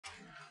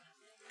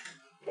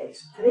Okay,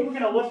 so today we're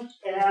going to look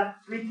at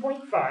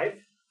 3.5,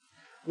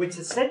 which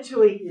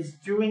essentially is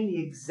doing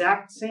the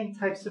exact same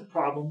types of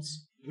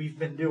problems we've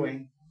been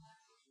doing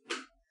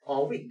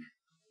all week.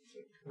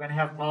 We're going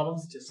to have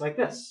problems just like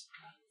this.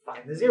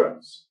 Find the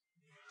zeros.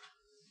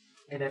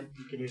 And if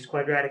you can use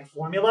quadratic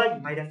formula,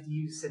 you might have to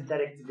use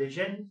synthetic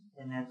division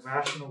and then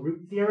rational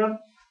root theorem.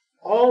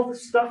 All the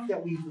stuff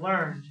that we've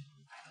learned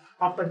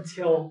up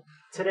until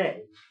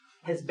today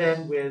has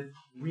been with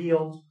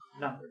real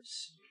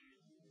numbers.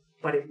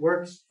 But it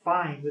works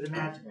fine with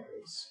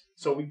imaginaries.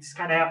 So we just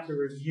kind of have to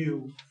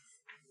review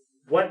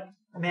what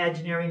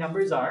imaginary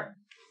numbers are,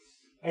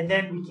 and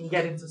then we can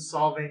get into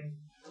solving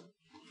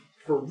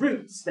for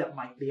roots that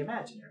might be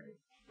imaginary.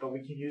 But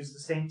we can use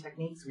the same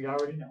techniques we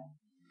already know.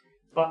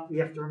 But we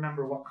have to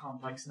remember what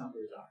complex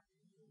numbers are.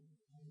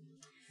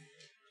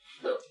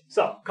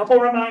 So, a couple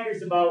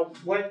reminders about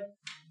what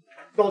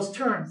those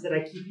terms that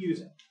I keep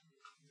using.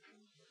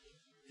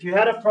 If you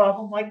had a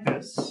problem like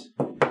this,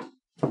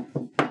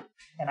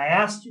 and I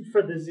asked you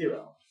for the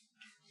zero,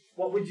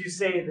 what would you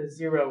say the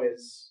zero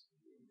is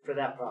for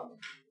that problem?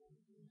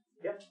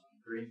 Yep,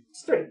 3.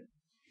 It's 3.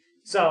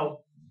 So,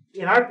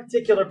 in our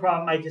particular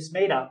problem I just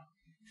made up,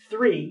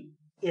 3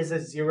 is a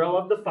zero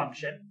of the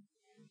function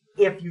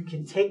if you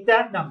can take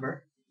that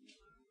number,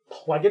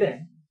 plug it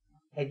in,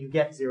 and you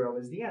get 0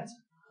 as the answer.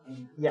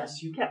 And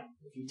yes, you can.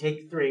 If you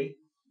take 3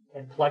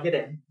 and plug it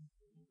in,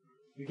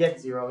 you get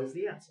 0 as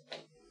the answer.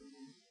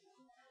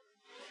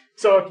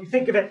 So if you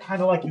think of it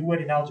kind of like you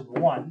would in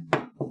Algebra 1,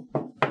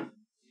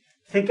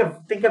 think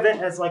of it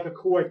as like a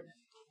coordinate.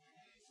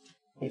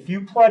 If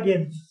you plug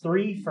in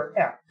 3 for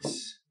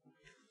x,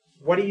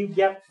 what do you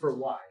get for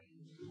y?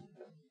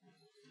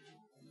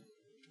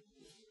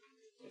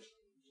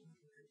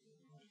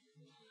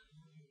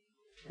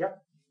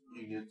 Yep.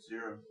 You get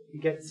 0. You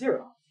get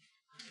 0.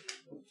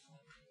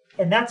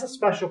 And that's a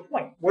special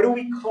point. What do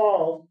we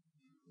call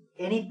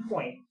any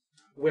point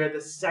where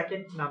the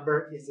second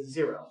number is a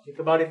 0? Think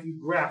about if you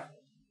graph it.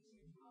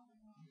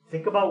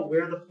 Think about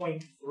where the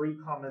point 3,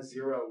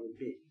 0 would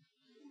be.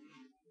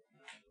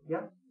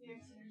 Yeah?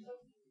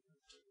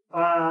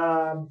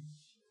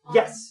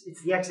 Yes,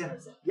 it's the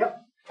x-intercept.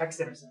 Yep,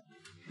 x-intercept.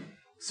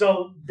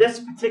 So this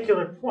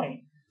particular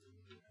point,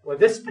 or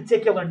this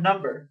particular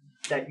number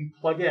that you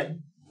plug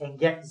in and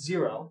get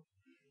 0,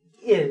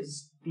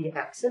 is the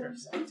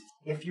x-intercept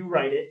if you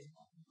write it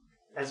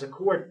as a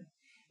coordinate.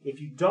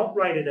 If you don't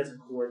write it as a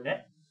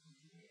coordinate,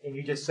 and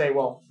you just say,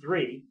 well,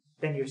 3,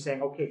 then you're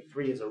saying, okay,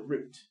 3 is a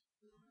root.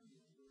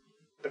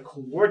 The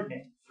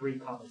coordinate 3,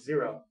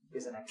 0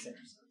 is an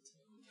x-intercept.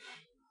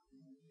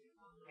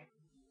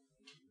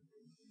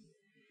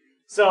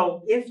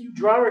 So if you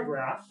draw a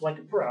graph like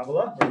a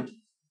parabola or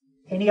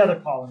any other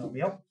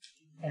polynomial,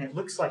 and it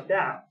looks like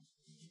that,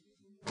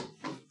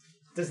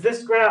 does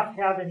this graph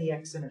have any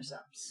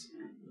x-intercepts?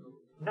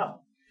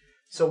 No.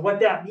 So what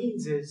that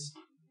means is,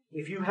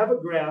 if you have a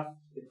graph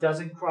that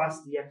doesn't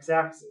cross the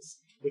x-axis,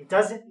 it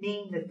doesn't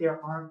mean that there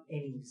aren't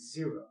any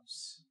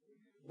zeros.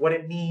 What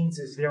it means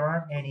is there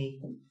aren't any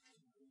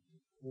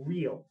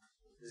real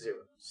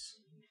zeros.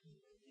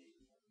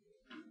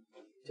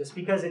 Just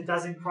because it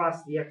doesn't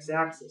cross the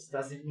x-axis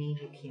doesn't mean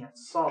you can't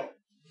solve it.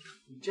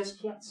 You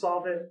just can't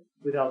solve it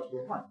with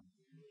Algebra 1.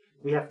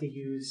 We have to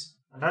use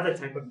another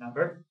type of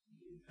number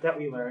that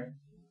we learned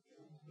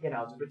in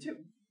Algebra 2.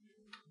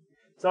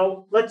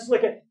 So let's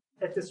look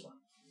at this one.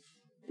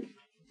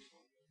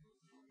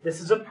 This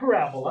is a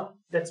parabola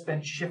that's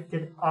been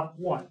shifted up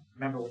 1.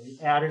 Remember, when you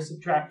add or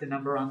subtract a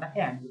number on the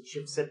end, it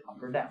shifts it up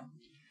or down.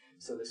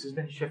 So this has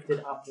been shifted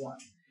up 1.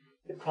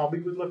 It probably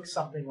would look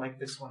something like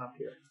this one up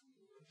here.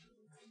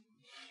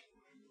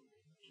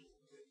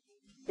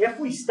 If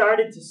we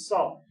started to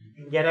solve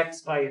and get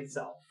x by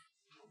itself,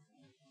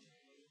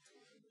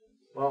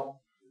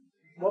 well,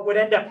 what would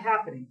end up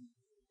happening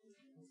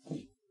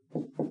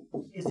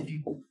is if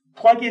you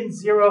plug in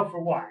 0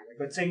 for y, like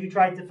let's say you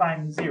tried to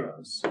find the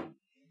zeros,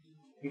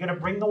 you're going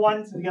to bring the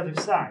 1 to the other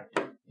side.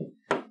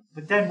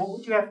 But then what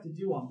would you have to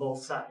do on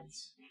both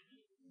sides?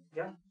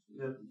 Yeah?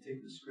 You have to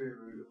take the square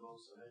root of both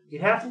sides.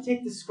 You'd have to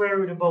take the square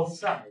root of both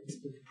sides.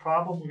 But the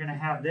problem we're going to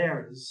have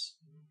there is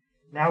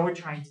now we're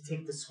trying to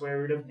take the square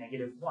root of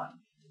 -1.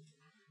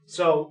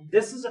 So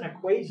this is an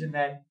equation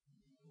that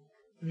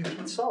you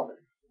can solve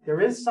it.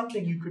 There is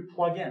something you could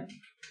plug in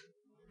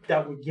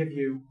that would give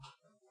you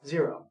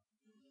 0.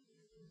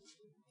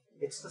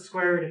 It's the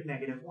square root of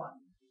 -1.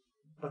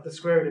 But the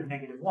square root of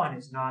 -1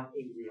 is not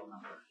a real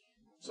number.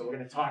 So we're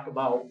going to talk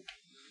about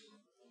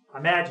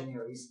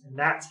imaginaries, and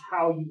that's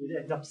how you would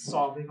end up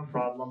solving a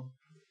problem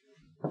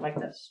like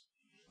this.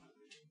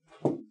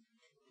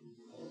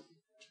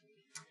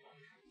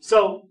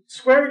 So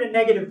square root of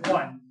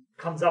 -1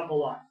 comes up a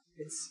lot.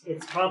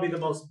 It's probably the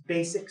most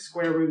basic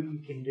square root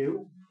you can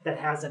do that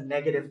has a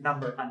negative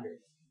number under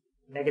it.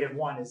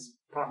 -1 is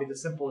probably the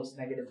simplest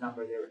negative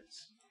number there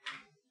is.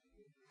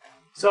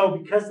 So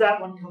because that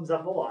one comes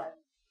up a lot,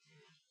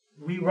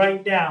 we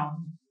write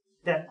down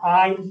that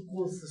I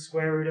equals the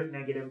square root of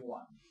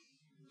 -1.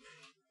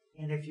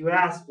 And if you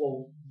ask,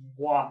 well,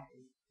 why?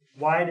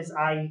 Why does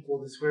I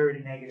equal the square root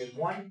of negative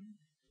 1?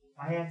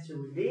 My answer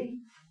would be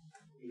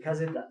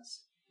because it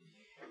does.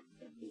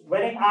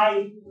 Letting I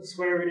equal the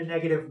square root of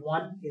negative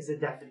 1 is a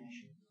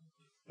definition.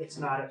 It's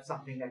not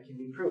something that can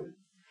be proven.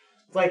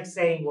 It's like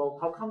saying, well,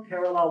 how come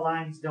parallel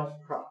lines don't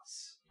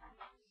cross?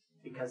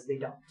 Because they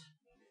don't.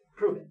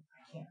 Prove it.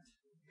 I can't.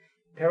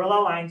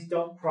 Parallel lines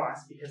don't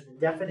cross because the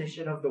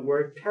definition of the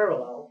word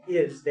parallel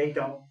is they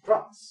don't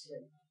cross.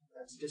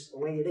 That's just the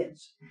way it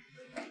is.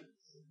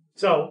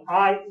 So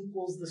I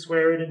equals the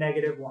square root of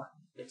negative 1.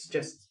 It's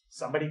just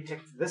somebody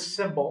picked this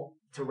symbol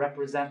to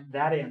represent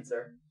that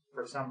answer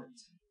for some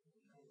reason.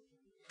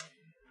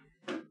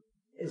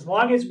 As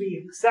long as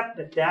we accept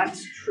that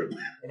that's true,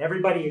 and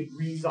everybody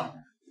agrees on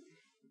that,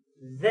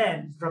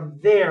 then from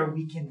there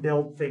we can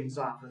build things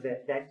off of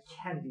it that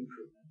can be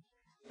proven,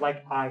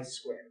 like I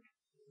squared.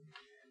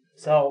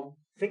 So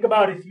think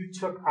about if you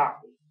took I,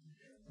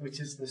 which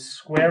is the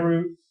square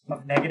root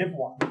of negative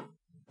 1,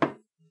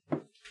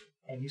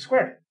 and you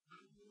squared it.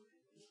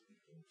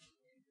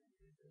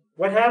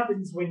 What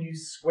happens when you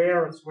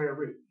square a square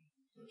root?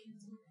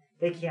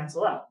 They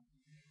cancel out.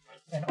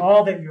 And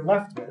all that you're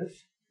left with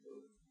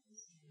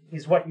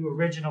is what you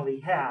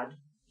originally had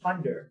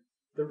under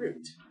the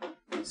root.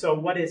 So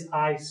what is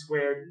I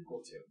squared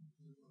equal to?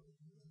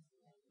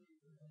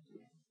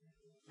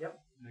 Yep.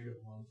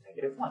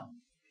 Negative 1.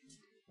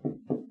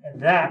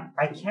 And that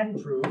I can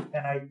prove,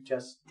 and I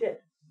just did.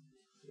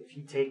 If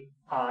you take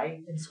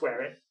I and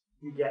square it,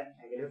 you get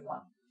negative 1.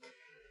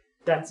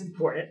 That's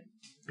important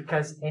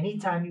because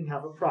anytime you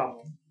have a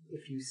problem,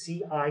 if you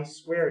see I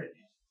squared in it,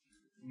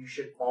 you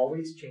should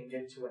always change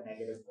it to a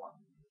negative 1.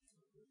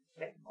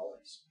 Okay,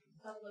 always.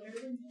 That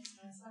literally makes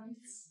no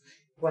sense.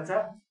 What's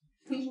that?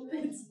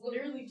 It's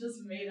literally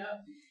just made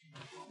up.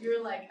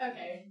 You're like,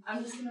 okay,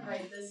 I'm just gonna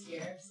write this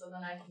here, so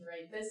then I can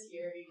write this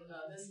here, even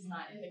though this is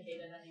not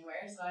indicated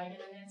anywhere, so I get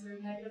an answer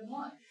of negative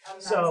 1. Out of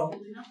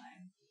absolutely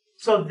nothing.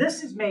 So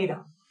this is made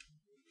up.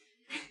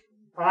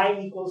 I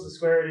equals the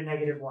square root of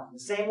negative 1. The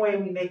same way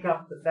we make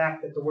up the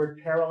fact that the word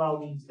parallel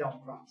means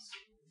don't cross.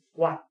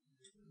 Why?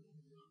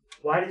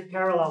 Why does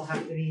parallel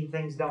have to mean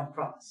things don't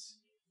cross?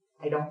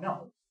 I don't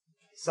know.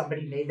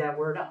 Somebody made that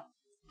word up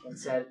and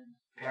said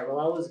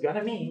parallel is going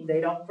to mean they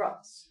don't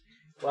cross.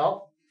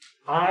 Well,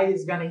 I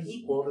is going to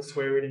equal the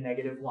square root of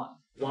negative 1.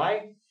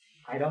 Why?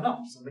 I don't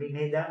know. Somebody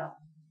made that up.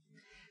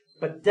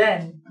 But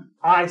then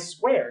I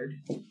squared,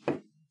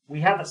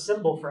 we have a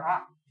symbol for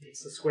I.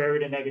 It's the square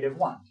root of negative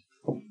 1.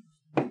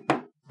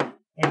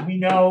 And we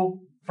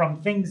know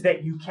from things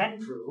that you can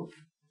prove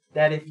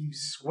that if you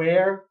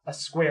square a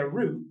square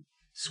root,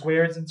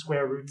 squares and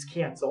square roots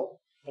cancel,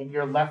 and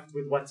you're left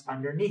with what's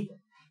underneath it.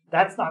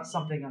 That's not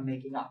something I'm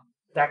making up.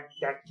 That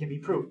can be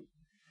proven.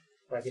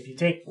 Like if you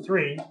take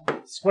 3,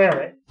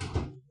 square it,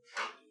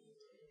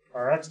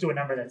 or let's do a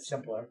number that's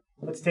simpler.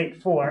 Let's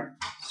take 4,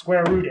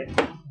 square root it,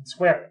 and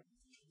square it.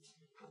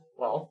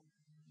 Well,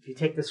 if you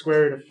take the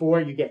square root of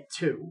 4, you get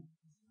 2.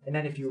 And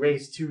then if you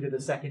raise 2 to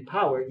the second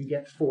power, you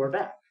get 4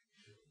 back.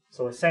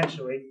 So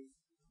essentially,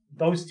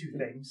 those two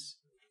things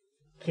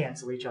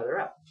cancel each other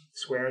out.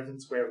 Squares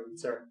and square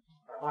roots are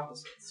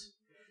opposites.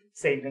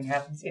 Same thing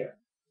happens here.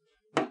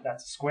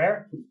 That's a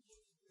square.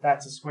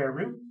 That's a square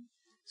root.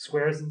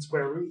 Squares and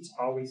square roots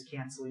always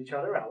cancel each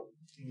other out.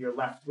 And you're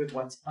left with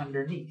what's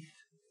underneath,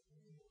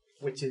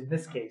 which in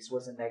this case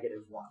was a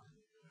negative 1.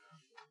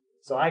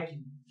 So I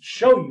can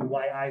show you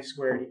why I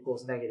squared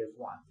equals negative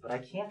 1, but I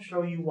can't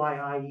show you why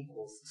I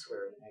equals the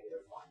square root of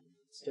negative 1.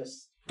 It's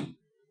just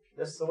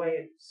the way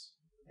it is.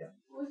 Yeah.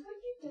 Looks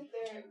like you did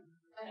there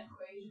an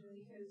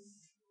equation because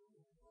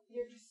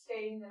you're just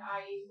stating that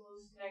I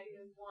equals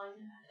negative 1,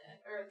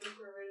 or the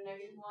square root of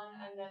negative 1,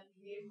 and then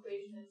the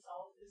equation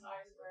itself is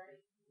I squared.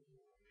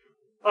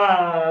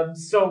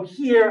 So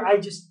here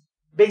I'm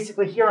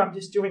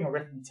just doing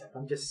arithmetic.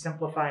 I'm just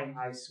simplifying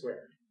I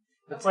squared.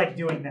 It's like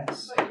doing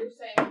this. But you're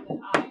saying that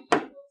I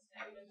equals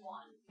negative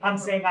 1. I'm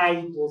saying I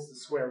equals the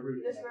square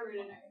root of the square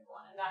root of negative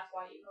 1, and that's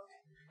why you,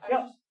 okay. I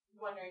Yep. was just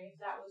wondering if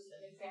that was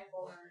an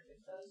example or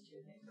if those two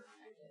things were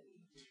connected.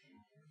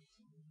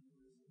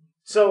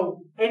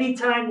 So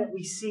anytime that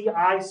we see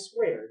I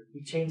squared,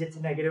 we change it to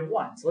negative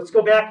 1. So let's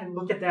go back and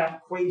look at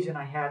that equation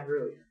I had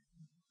earlier.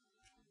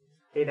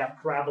 Okay,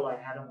 that parabola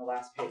I had on the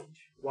last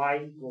page.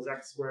 Y equals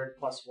x squared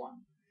plus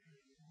 1.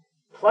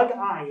 Plug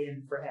I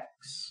in for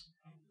x.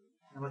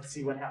 And let's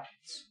see what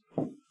happens.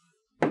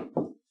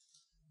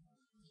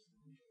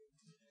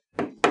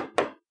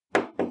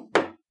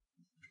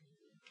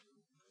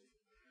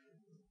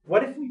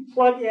 What if we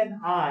plug in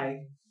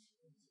I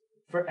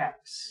for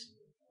x?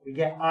 We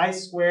get I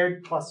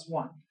squared plus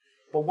 1.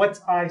 But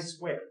what's I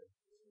squared?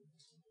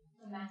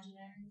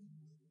 Imaginary.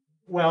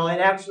 Well,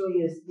 it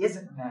actually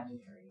isn't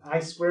imaginary.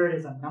 I squared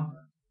is a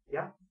number.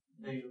 Yeah?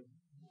 Negative.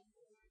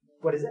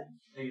 What is it?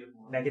 Negative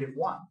 1. Negative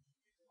 1.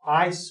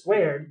 I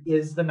squared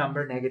is the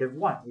number negative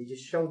 1. We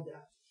just showed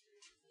that.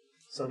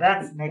 So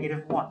that's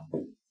negative 1.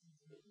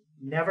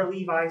 Never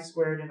leave I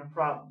squared in a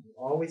problem. You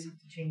always have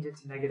to change it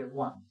to negative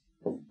 1.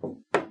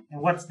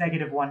 And what's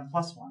negative 1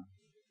 plus 1?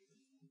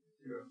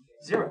 0.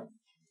 0.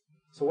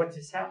 So what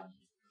just happened?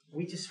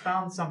 We just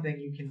found something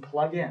you can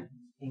plug in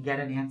and get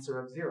an answer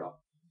of 0.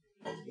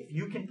 If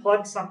you can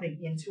plug something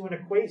into an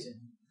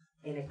equation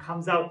and it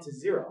comes out to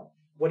 0,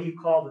 what do you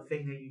call the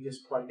thing that you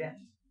just plugged in?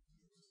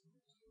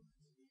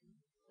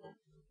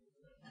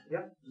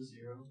 Yep.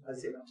 A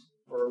 0.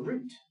 Or a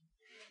root.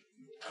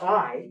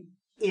 I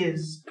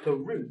is the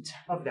root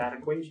of that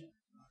equation.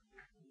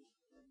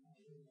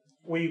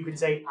 Or you could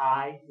say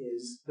I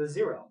is the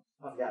 0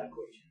 of that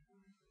equation.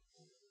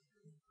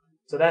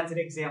 So that's an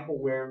example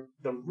where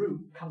the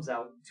root comes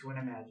out to an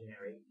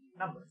imaginary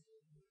number.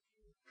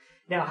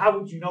 Now, how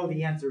would you know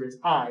the answer is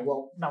I?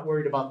 Well, not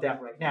worried about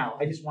that right now.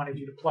 I just wanted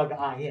you to plug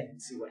I in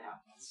and see what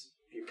happens.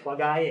 If you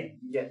plug I in,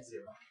 you get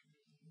 0.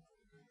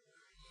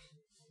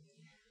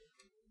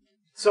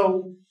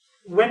 So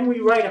when we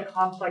write a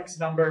complex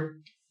number,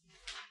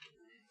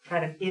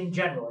 kind of in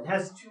general, it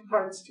has 2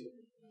 parts to it.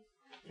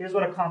 Here's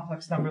what a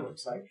complex number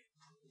looks like.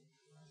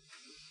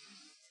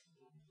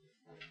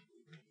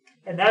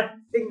 And that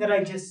thing that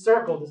I just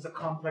circled is a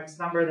complex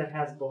number that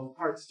has both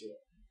parts to it.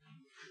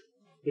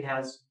 It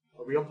has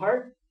a real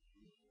part,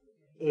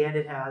 and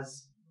it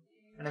has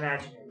an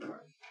imaginary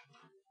part.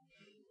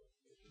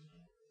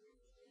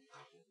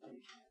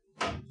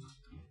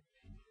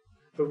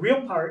 The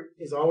real part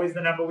is always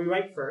the number we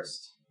write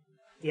first.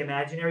 The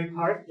imaginary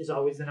part is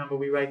always the number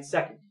we write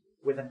second,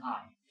 with an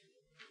I.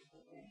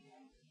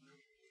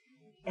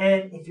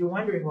 And if you're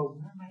wondering, well,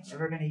 when am I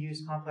ever going to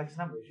use complex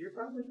numbers? You're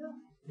probably not.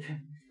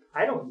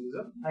 I don't use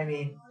them. I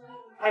mean,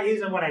 I use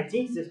them when I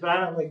teach this, but I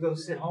don't go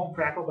sit home,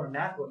 crack open a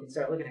math book, and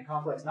start looking at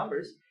complex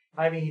numbers.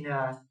 I mean,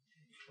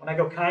 when I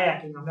go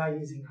kayaking, I'm not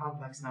using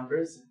complex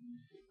numbers.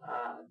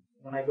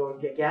 When I go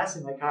get gas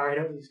in my car, I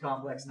don't use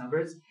complex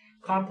numbers.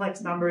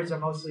 Complex numbers are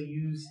mostly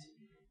used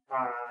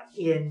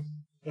in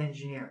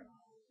engineering.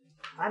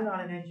 I'm not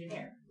an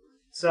engineer,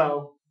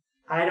 so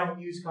I don't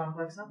use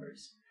complex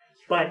numbers.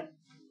 But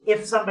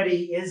if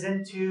somebody is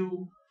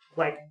into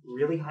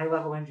really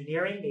high-level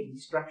engineering, maybe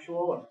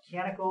structural or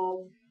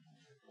mechanical,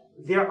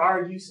 there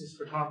are uses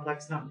for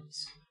complex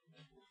numbers.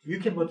 You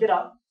can look it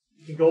up.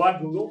 You can go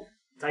on Google,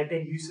 type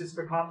in uses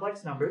for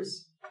complex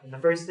numbers, and the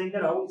first thing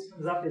that always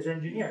comes up is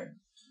engineering.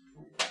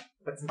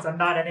 But since I'm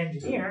not an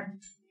engineer,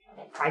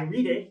 I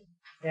read it,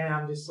 and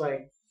I'm just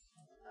like,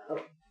 oh,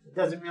 it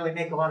doesn't really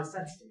make a lot of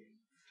sense to me.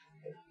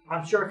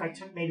 I'm sure if I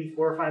took maybe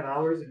 4 or 5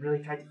 hours and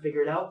really tried to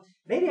figure it out,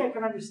 maybe I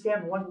can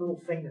understand one little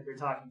thing that they're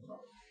talking about.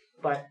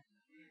 But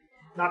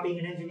not being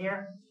an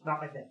engineer, not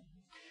my thing.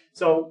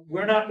 So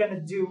we're not going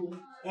to do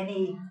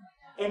any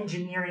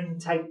engineering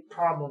type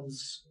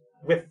problems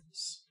with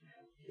this.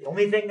 The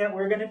only thing that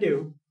we're going to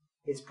do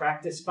is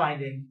practice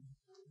finding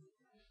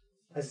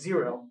a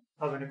 0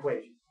 of an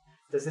equation.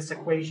 Does this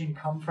equation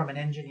come from an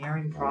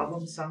engineering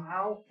problem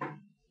somehow?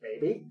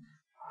 Maybe.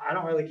 I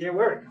don't really care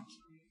where it comes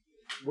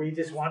from. We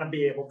just want to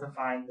be able to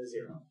find the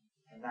 0,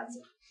 and that's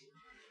it.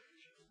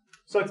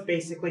 So it's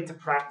basically to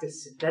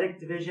practice synthetic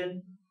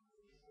division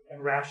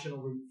and rational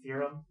root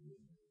theorem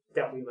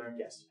that we learned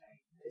yesterday.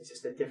 It's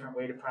just a different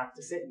way to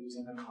practice it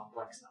using a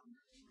complex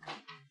number.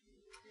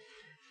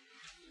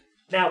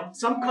 Now,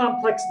 some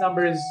complex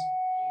numbers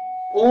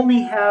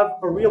only have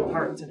a real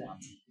part to them,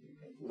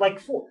 like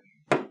 4.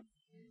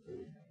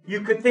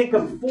 You could think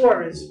of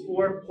 4 as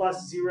 4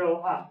 plus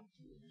 0i.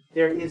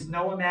 There is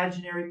no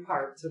imaginary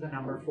part to the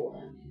number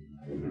 4.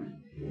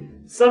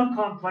 Some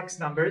complex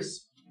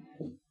numbers,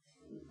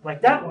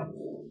 like that one,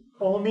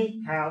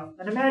 only have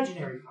an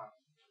imaginary part.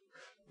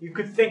 You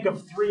could think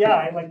of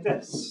 3i like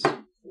this.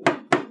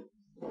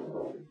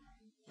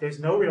 There's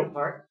no real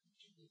part,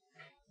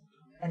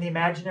 and the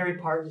imaginary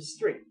part is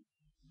 3.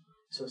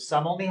 So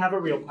some only have a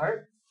real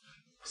part,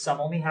 some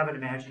only have an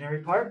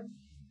imaginary part,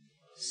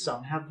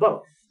 some have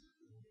both.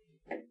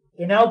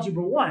 In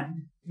Algebra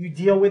 1, you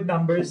deal with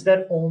numbers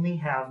that only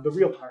have the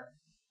real part.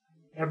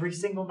 Every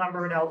single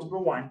number in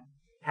Algebra 1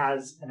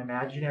 has an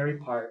imaginary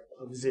part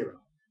of 0.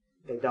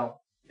 They don't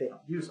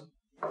use them.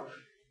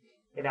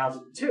 In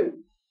Algebra 2,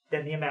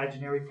 then the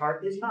imaginary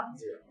part is not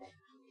 0.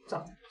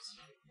 Sometimes.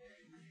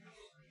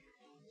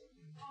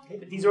 Okay,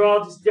 but these are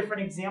all just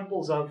different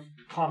examples of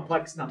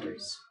complex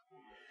numbers.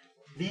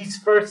 These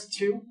first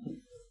 2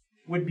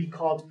 would be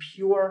called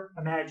pure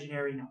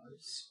imaginary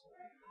numbers.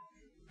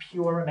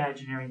 Pure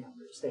imaginary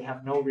numbers. They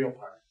have no real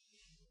part.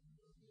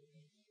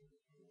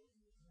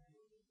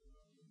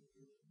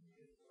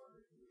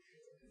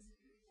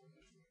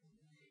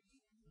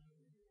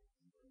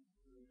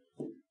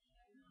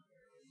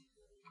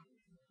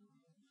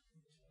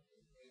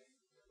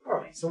 All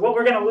right, so what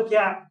we're going to look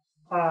at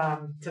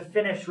to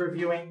finish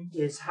reviewing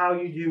is how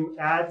you do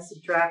add,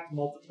 subtract,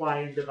 multiply,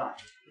 and divide.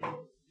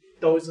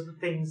 Those are the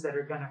things that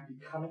are going to be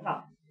coming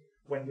up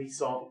when we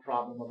solve a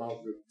problem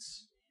about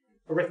roots.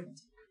 Arithmetic.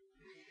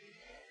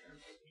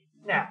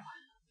 Now,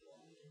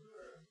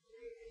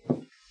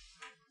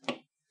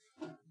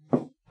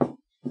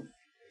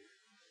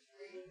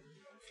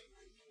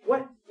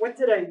 what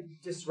did I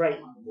just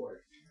write on the board?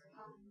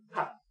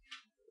 Huh.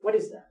 What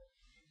is that?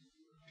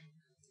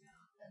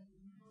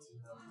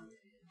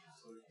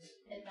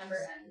 It never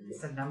ends. It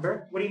It's a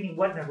number? What do you mean,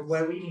 what number?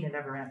 What do you mean it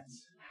never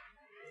ends?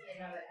 It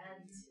never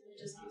ends. It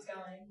just keeps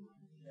going.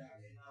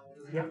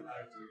 Yeah.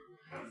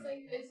 It's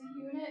like it's a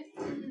unit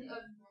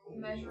of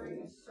measuring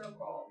a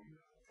circle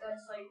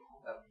that's like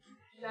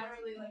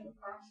generally like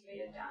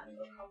approximated down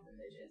to a couple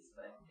digits,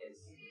 but it's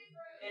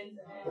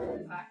infinite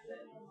in the fact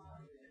that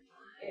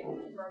it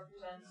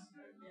represents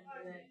an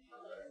infinite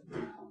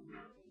number.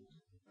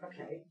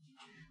 Okay.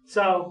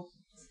 So,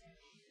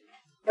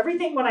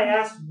 everything when I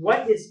asked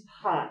what is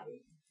pi,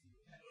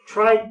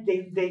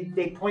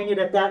 they pointed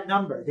at that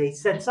number. They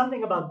said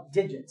something about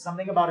digits,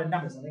 something about a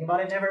number, something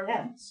about it never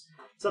ends.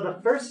 So the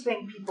first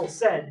thing people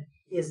said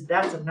is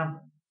that's a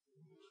number.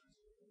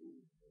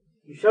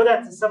 You show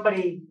that to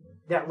somebody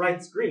that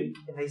writes Greek,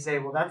 and they say,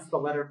 well, that's a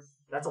letter.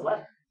 They're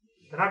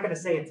not going to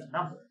say it's a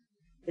number.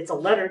 It's a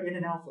letter in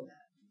an alphabet,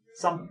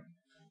 somewhere.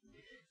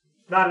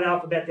 Not an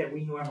alphabet that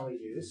we normally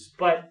use,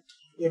 but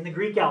in the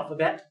Greek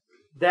alphabet,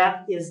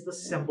 that is the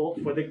symbol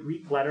for the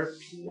Greek letter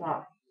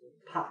pi,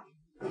 pi.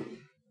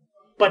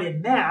 But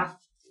in math,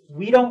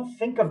 we don't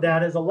think of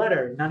that as a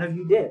letter. None of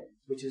you did,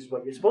 which is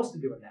what you're supposed to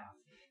do in math.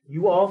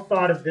 You all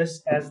thought of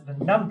this as the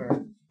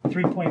number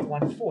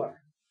 3.14.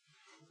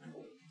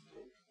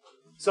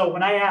 So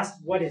when I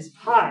asked what is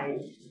pi,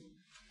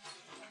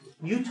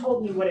 you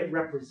told me what it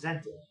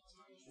represented.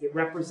 It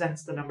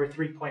represents the number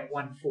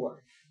 3.14.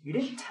 You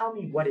didn't tell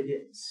me what it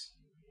is.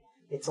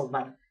 It's a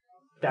letter.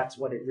 That's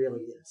what it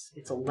really is.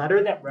 It's a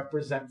letter that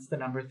represents the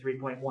number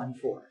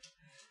 3.14.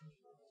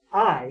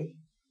 I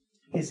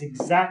is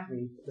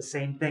exactly the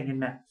same thing in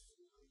math.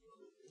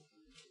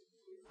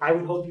 I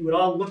would hope you would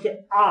all look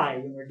at I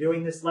when we're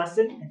doing this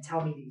lesson and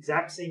tell me the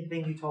exact same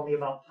thing you told me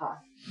about pi.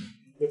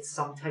 It's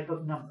some type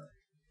of number.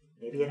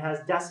 Maybe it has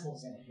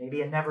decimals in it.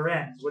 Maybe it never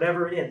ends.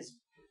 Whatever it is.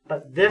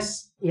 But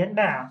this, in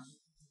math,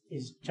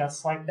 is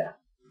just like that.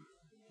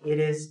 It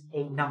is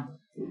a number.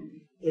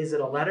 Is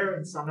it a letter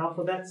in some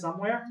alphabet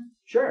somewhere?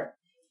 Sure.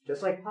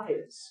 Just like pi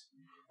is.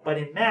 But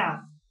in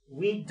math,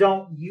 we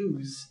don't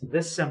use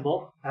this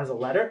symbol as a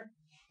letter,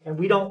 and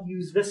we don't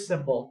use this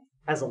symbol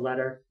as a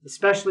letter,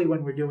 especially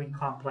when we're doing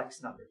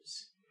complex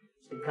numbers.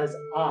 Because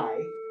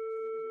I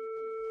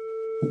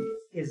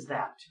is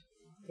that.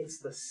 It's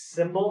the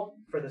symbol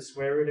for the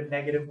square root of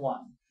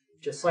 -1.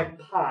 Just like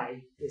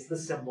pi is the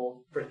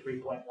symbol for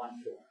 3.14.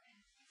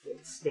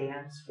 It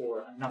stands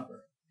for a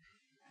number.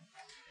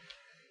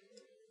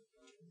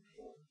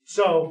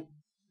 So,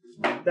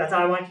 that's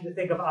how I want you to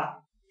think of I.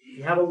 If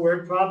you have a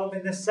word problem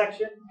in this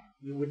section,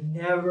 you would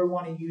never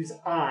want to use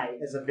I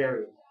as a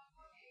variable.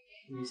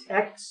 Use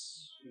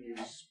X,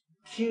 use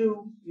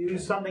Q,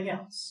 use something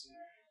else.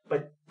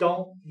 But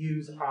don't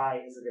use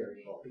I as a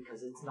variable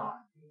because it's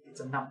not.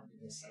 It's a number in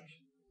this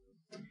section.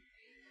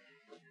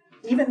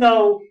 Even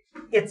though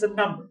it's a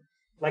number,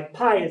 like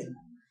pi is a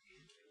number.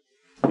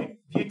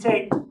 If you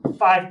take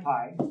 5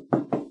 pi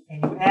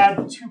and you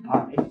add 2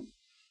 pi,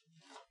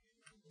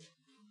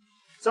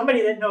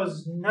 somebody that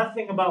knows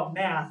nothing about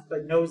math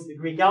but knows the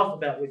Greek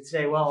alphabet would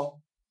say,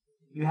 well,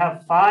 you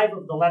have 5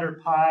 of the letter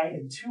pi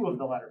and 2 of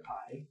the letter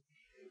pi.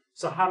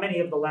 So how many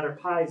of the letter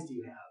pi's do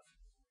you have?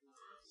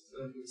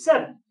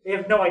 7. They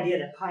have no idea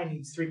that pi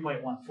means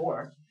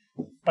 3.14,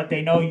 but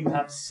they know you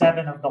have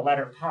 7 of the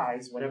letter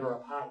pi's, whatever a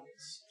pi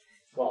is.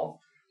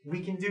 Well,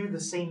 we can do the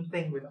same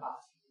thing with I.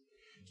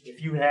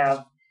 If you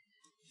have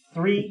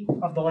 3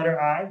 of the letter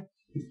I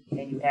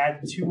and you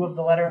add 2 of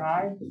the letter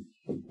I,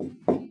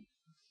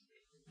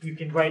 you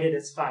can write it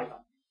as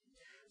 5i.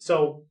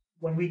 So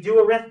when we do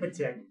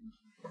arithmetic,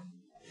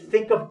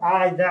 think of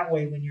I that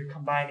way when you're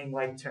combining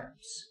like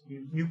terms.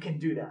 You can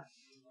do that.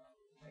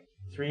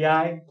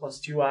 3i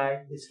plus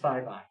 2i is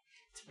 5i.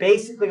 It's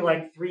basically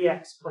like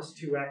 3x plus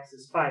 2x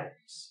is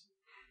 5x.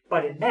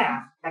 But in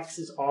math, x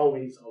is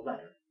always a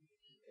letter.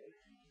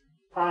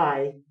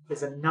 I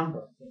is a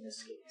number in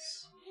this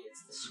case.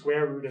 It's the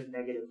square root of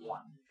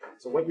 -1.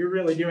 So what you're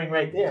really doing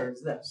right there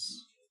is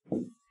this.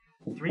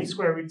 3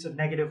 square roots of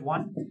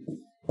 -1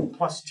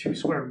 plus 2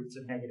 square roots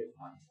of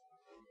 -1.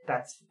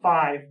 That's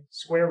 5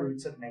 square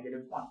roots of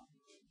 -1,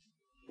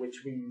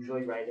 which we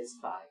usually write as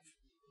 5.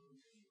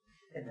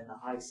 And then the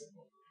I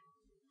symbol.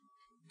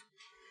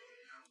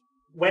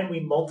 When we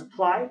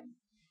multiply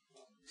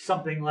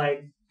something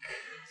like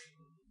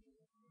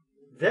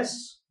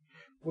this,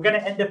 we're going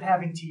to end up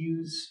having to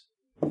use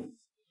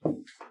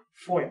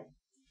FOIL.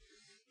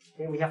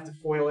 Okay, we have to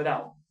FOIL it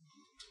out.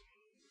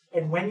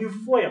 And when you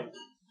FOIL it,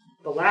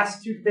 the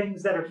last 2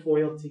 things that are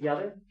FOILed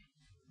together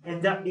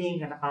end up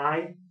being an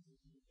I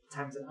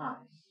times an I.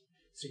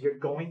 So you're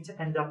going to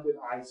end up with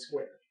I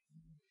squared.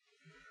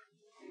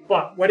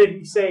 But what did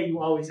we say you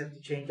always have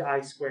to change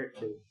I squared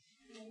to?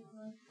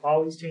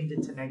 Always change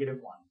it to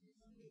 -1.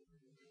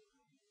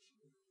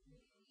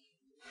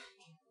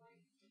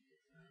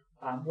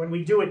 When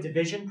we do a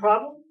division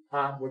problem,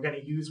 we're going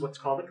to use what's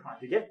called a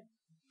conjugate.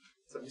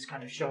 So I'm just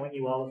kind of showing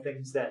you all the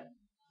things that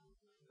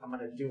I'm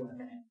going to do in a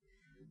minute.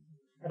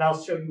 And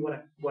I'll show you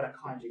what a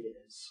conjugate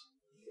is.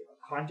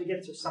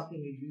 Conjugates are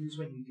something you use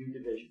when you do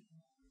division.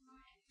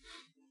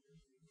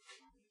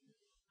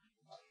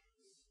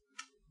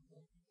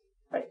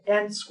 Right,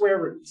 and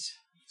square roots.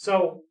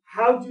 So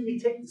how do we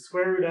take the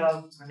square root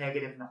of a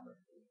negative number?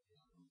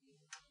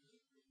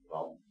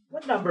 Well,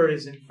 what number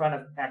is in front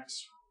of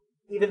x?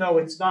 Even though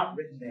it's not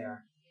written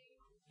there,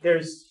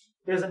 there's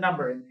a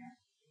number in there.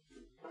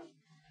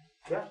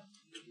 Yeah?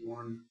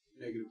 1,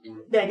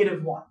 -1.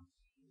 Negative 1.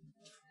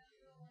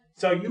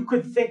 So you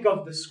could think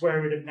of the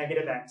square root of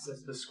negative x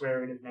as the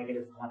square root of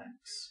negative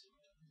 1x.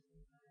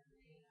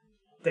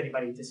 Does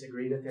anybody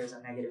disagree that there's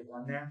a negative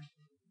 1 there?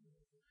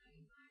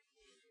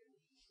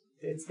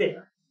 It's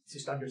there. It's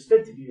just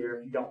understood to be there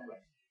if you don't write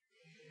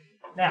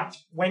it. Now,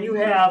 when you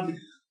have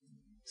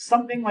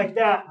something like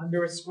that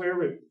under a square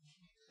root,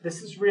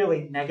 this is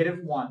really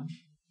negative 1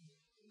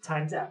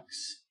 times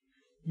x.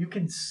 You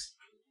can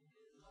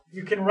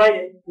write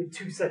it with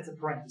 2 sets of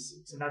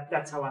parentheses, and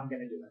that's how I'm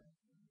going to do it.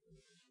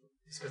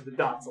 Just because the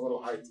dot's a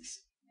little hard to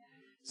see.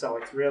 So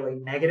it's really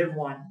negative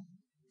 1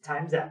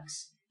 times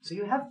x. So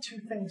you have 2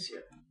 things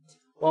here.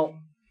 Well,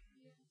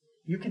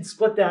 you can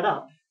split that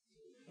up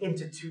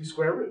into 2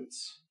 square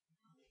roots.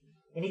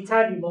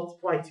 Anytime you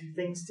multiply 2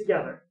 things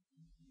together,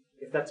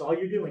 if that's all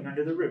you're doing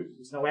under the root,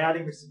 there's no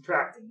adding or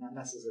subtracting, that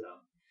messes it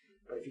up.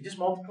 But if you're just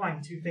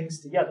multiplying 2 things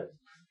together,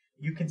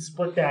 you can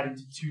split that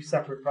into 2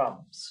 separate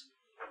problems.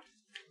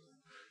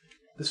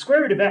 The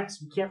square root of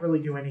x, we can't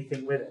really do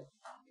anything with it.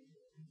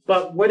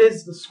 But what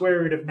is the square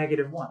root of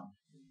negative 1?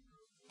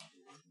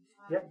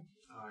 Yep.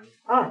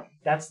 I.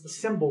 That's the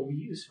symbol we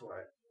use for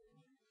it.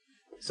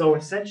 So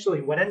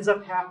essentially what ends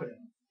up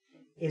happening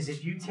is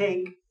if you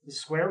take the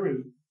square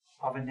root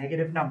of a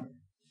negative number,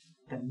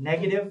 the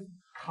negative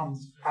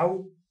comes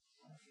out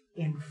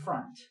in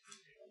front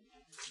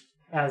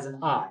as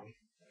an I,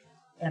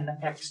 and the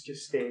x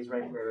just stays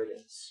right where it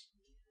is.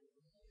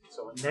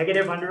 So a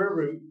negative under a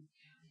root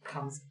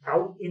comes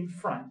out in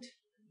front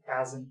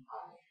as an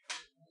I.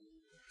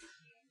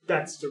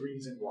 That's the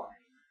reason why.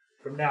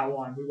 From now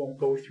on, we won't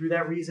go through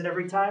that reason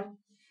every time.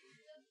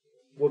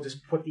 We'll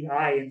just put the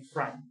I in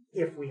front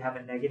if we have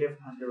a negative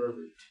under a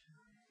root.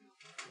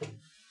 And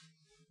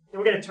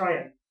we're going to try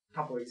a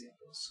couple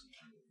examples.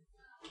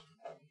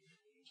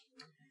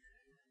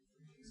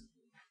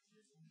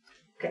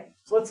 Okay,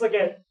 so let's look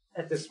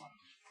at this one.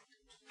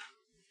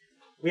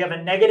 We have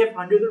a negative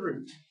under the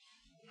root.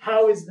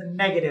 How is the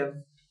negative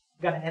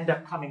going to end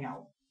up coming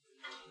out?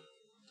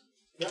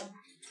 Yeah?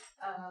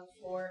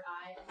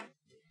 4i.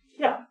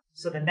 Yeah,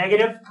 so the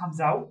negative comes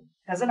out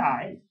as an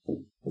I,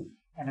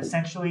 and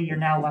essentially you're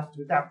now left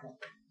with that problem.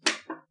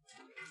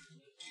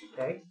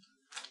 Okay?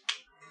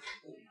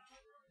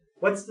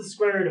 What's the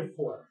square root of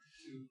 4?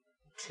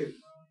 2.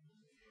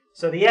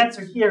 So the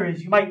answer here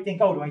is, you might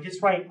think, oh, do I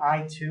just write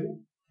I2?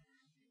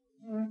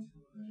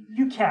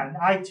 You can.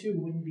 I2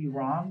 wouldn't be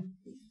wrong,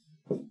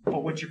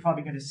 but what you're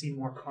probably going to see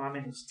more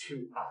common is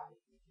 2i.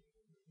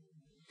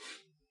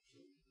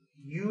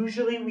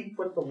 Usually we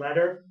put the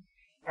letter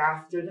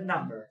after the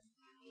number,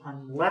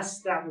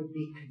 unless that would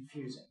be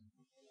confusing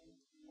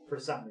for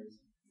some reason.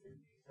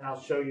 And I'll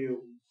show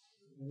you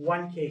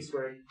one case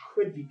where it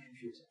could be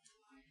confusing.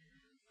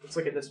 Let's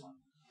look at this one.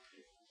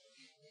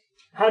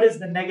 How does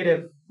the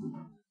negative,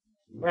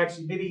 or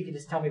actually maybe you can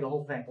just tell me the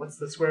whole thing. What's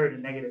the square root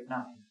of negative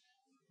 9?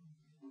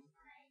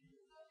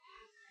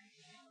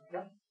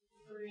 Yeah?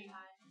 3i.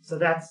 So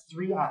that's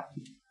 3i.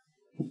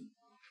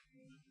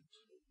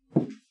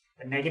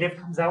 The negative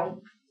comes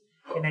out,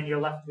 and then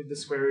you're left with the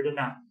square root of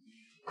 9.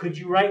 Could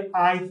you write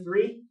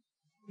I3?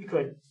 You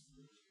could.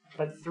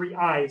 But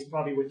 3i is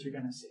probably what you're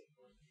going to see.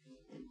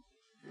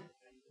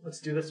 Let's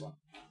do this one.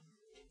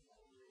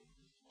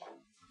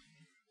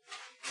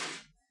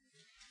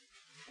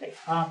 Okay,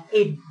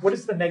 Aiden, what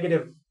does the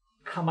negative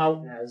come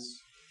out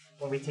as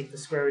when we take the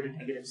square root of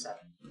negative 7?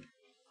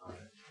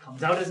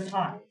 Comes out as an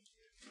I.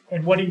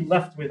 And what are you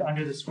left with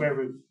under the square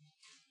root?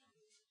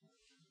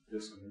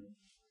 This one.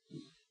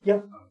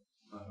 Yep.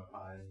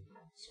 I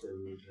square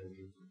root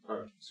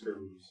of square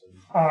root of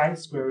 7. I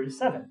square root of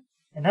 7.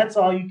 And that's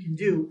all you can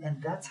do,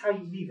 and that's how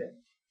you leave it.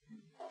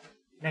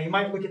 Now you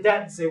might look at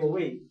that and say, well,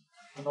 wait.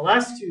 On the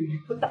last two, you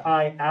put the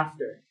I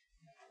after.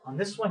 On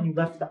this one, you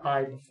left the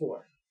I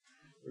before.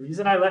 The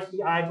reason I left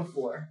the I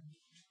before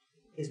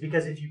is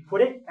because if you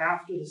put it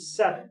after the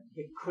 7,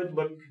 it could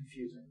look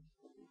confusing.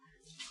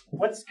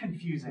 What's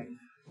confusing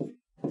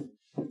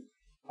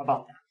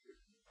about that?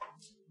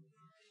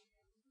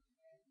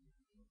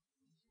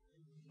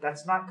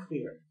 That's not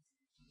clear.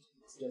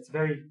 It's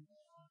very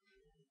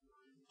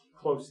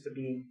close to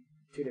being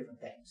two different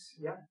things.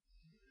 Yeah?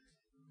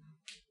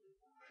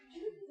 Could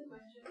you repeat the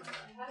question?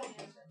 I had an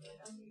answer, but I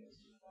don't think it was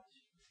the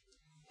question.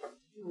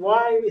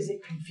 Why is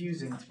it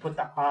confusing to put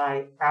the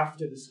I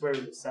after the square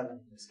root of 7 in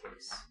this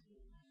case?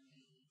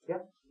 Yeah?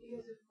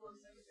 Because it looks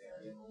like a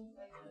variable,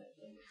 like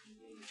a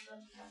complete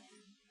subtraction.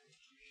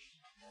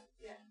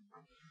 Yeah.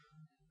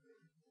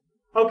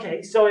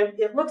 Okay, so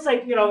it looks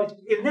like,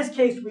 in this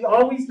case, we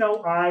always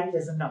know I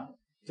is a number.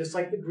 Just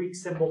like the Greek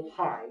symbol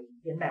pi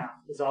in math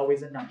is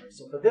always a number.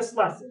 So for this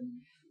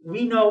lesson,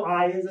 we know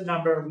I is a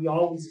number. We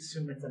always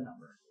assume it's a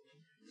number.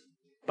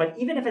 But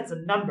even if it's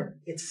a number,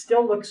 it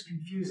still looks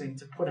confusing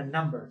to put a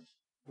number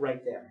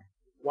right there.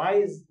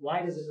 Why does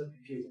it look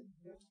confusing?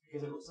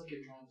 Because it looks like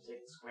you're trying to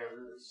take the square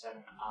root of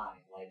 7i.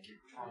 Like you're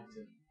trying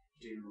to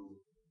do,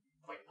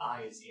 like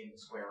I is in the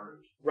square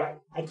root. Right.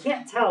 I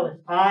can't tell if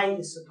I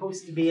is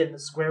supposed to be in the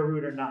square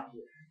root or not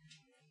here.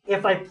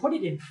 If I put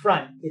it in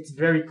front, it's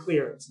very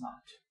clear it's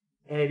not.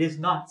 And it is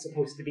not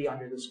supposed to be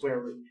under the square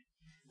root.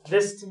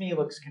 This to me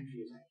looks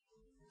confusing.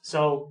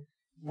 So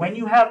when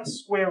you have a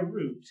square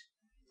root,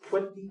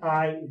 put the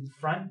I in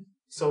front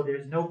so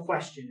there's no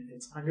question if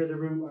it's under the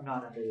root or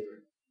not under the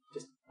root.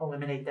 Just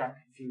eliminate that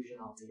confusion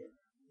altogether.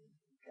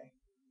 Okay.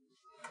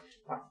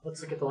 All right,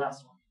 let's look at the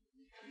last one.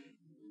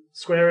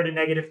 Square root of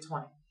negative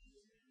 20.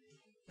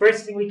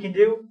 First thing we can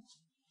do,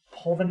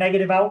 pull the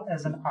negative out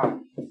as an I.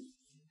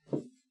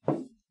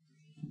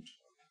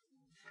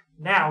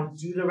 Now,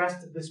 do the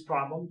rest of this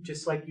problem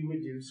just like you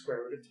would do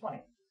square root of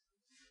 20.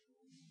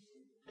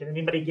 Can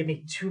anybody give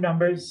me two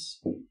numbers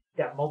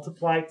that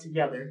multiply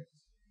together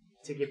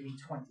to give me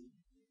 20?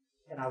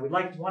 And I would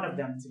like one of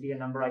them to be a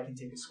number I can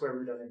take a square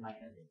root of in my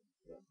head.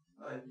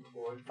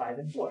 5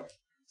 and 4.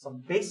 So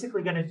I'm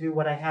basically going to do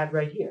what I had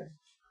right here.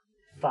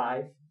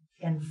 5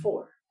 and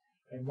 4.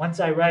 And once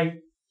I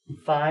write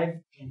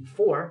 5 and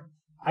 4,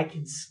 I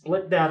can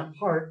split that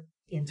apart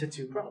into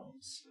two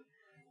problems.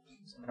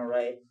 So I'm going to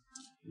write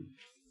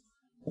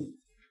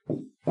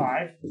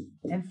 5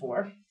 and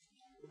 4,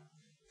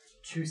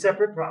 two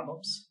separate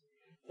problems.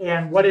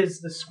 And what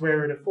is the square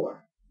root of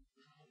 4?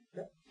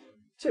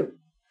 2.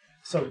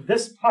 So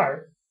this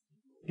part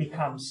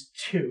becomes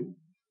 2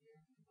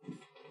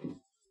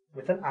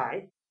 with an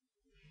I,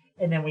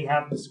 and then we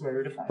have the square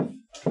root of 5.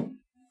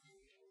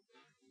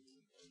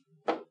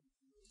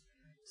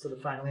 So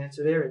the final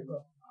answer there is,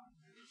 well,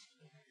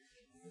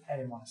 I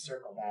didn't want to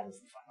circle that as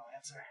the final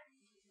answer.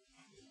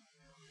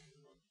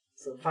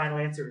 So the final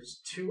answer is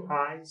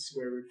 2i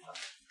square root 5.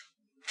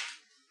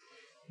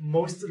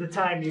 Most of the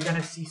time you're going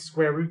to see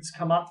square roots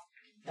come up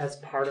as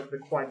part of the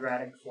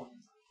quadratic formula.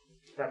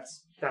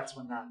 That's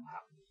when that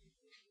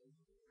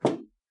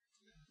happens.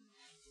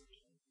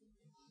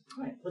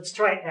 All right, let's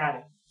try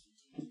adding.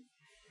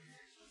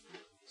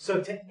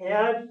 So to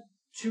add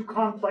two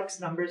complex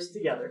numbers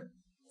together,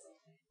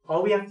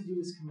 all we have to do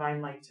is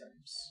combine like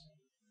terms.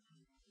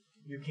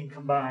 You can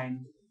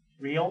combine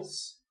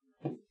reals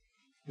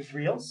with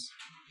reals,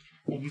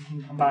 and you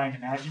can combine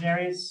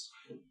imaginaries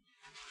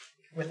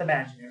with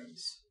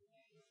imaginaries.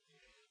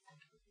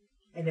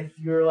 And if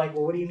you're like,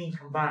 well, what do you mean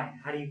combine?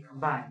 How do you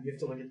combine? You have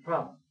to look at the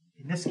problem.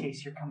 In this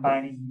case, you're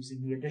combining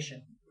using the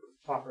addition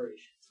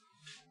operation.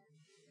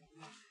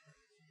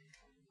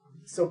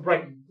 So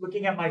Brighton,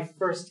 looking at my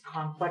first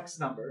complex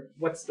number,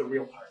 what's the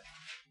real part?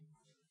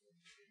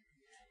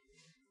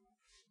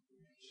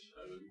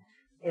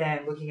 7.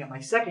 And looking at my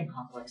second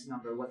complex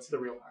number, what's the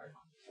real part?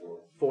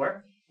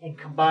 4. And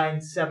combine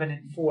 7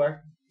 and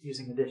 4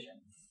 using addition.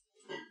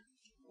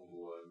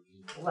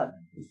 11.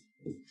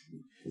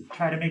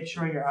 Try to make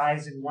sure your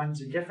i's and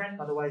 1's are different,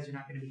 otherwise you're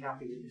not going to be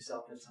happy with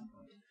yourself at some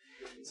point.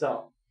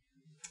 So,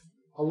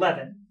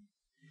 11.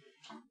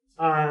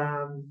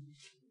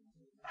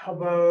 How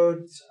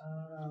about,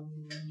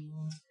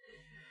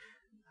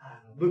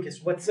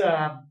 Lucas, what's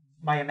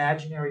my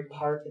imaginary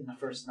part in the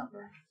first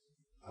number?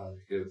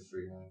 Negative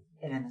 3i.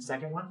 And in the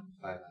second one?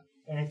 5i.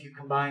 And if you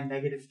combine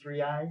negative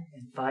 3i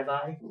and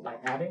 5i by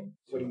adding,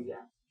 what do you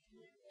get?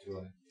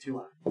 2i.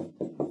 2i.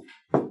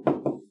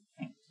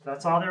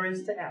 That's all there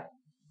is to add.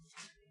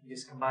 You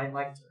just combine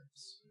like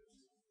terms.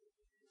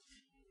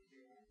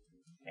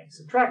 Okay,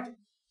 subtracting.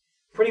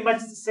 Pretty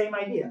much the same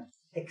idea,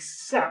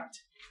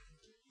 except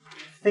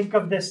think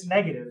of this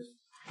negative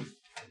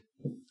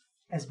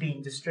as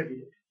being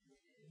distributed.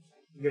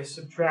 You're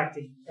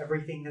subtracting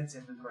everything that's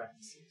in the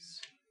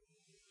parentheses.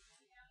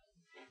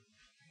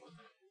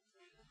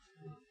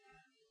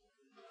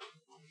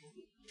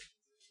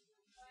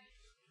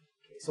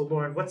 Okay, so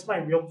Lauren, what's my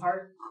real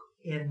part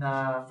in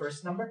the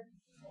first number?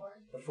 4.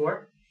 The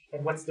 4.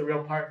 And what's the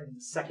real part in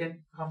the second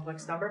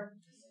complex number?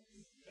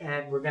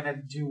 And we're going to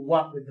do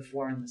what with the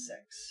 4 and the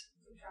 6?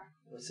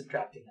 We're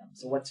subtracting them.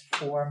 So what's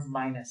 4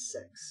 minus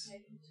 6?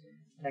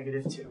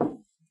 Negative 2.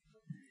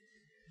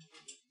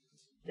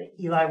 Okay,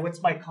 Eli,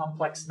 what's my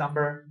complex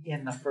number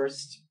in the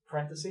first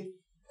parenthesis?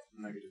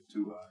 Negative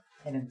 2i.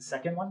 And in the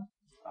second one?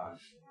 I.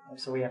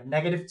 So we have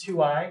negative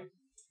 2i,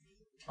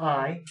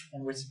 I,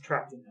 and we're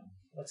subtracting them.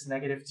 What's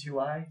negative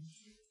 2i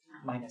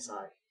minus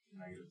I?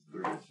 Negative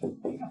 3.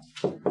 There you go.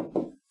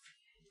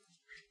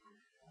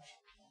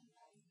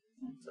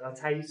 So that's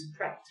how you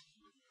subtract.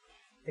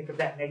 Think of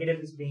that negative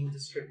as being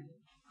distributed.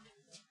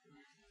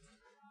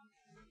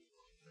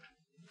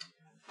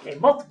 Okay,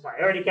 multiply.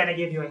 I already kind of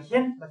gave you a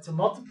hint, but to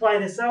multiply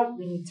this out,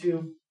 we need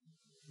to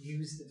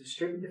use the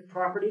distributive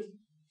property.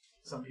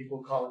 Some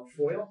people call it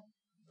FOIL,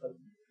 but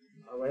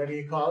whatever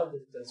you call it,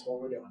 that's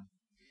what we're doing.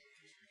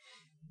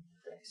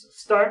 Okay, so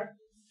start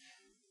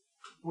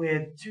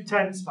with 2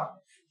 times 5.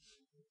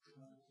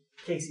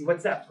 Casey,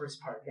 what's that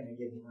first part going to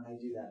give me when I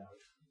do that out?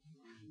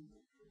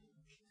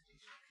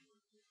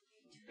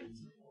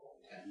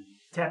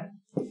 10.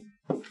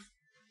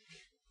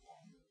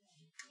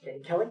 Okay,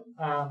 Kelly,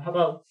 how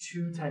about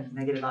 2 times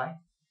negative I?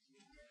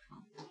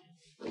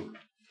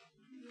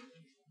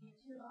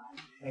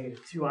 Negative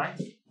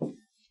 2I.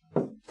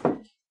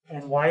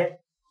 And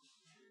Wyatt,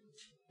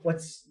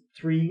 what's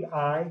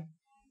 3I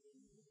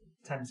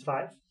times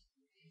 5?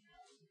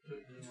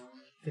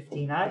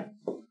 15I.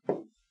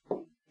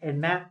 And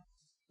Matt,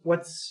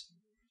 what's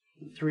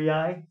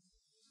 3I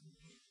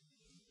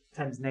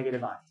times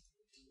negative I?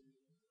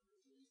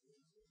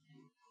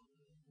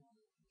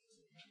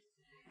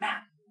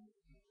 Matt.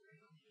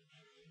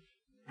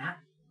 Matt.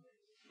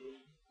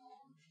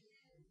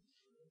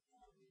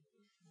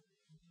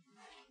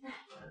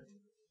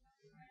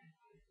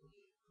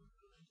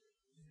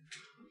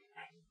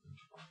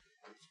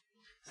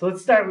 So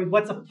let's start with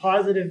what's a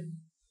positive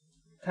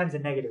times a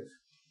negative.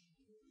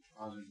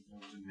 Positive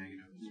times a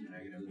negative is a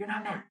negative. You're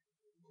not Matt.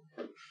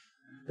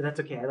 But that's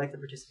okay. I like the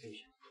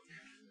participation.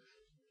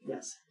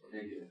 Yes.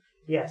 Negative.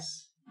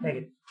 Yes.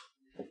 Negative.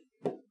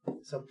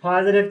 So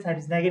positive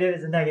times negative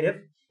is a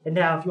negative. And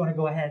now if you want to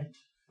go ahead,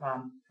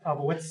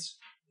 but what's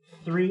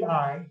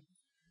 3I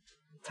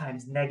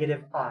times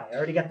negative I? I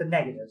already got the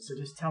negative, so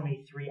just tell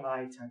me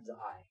 3I times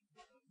I.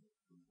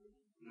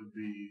 It would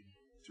be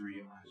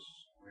 3I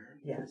squared.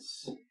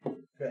 Yes.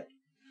 Good.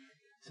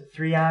 So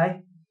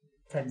 3I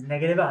times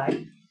negative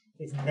I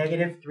is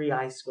negative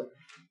 3I squared.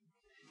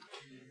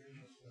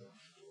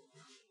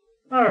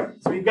 All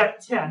right, so we've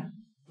got 10.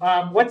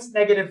 What's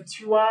negative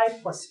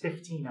 2I plus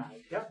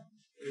 15I? Yep.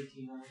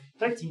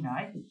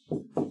 13I.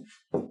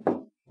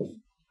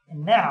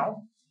 And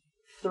now,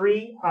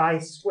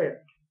 3I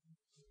squared.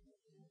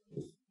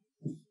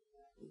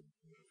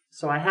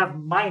 So I have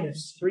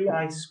minus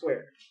 3I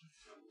squared.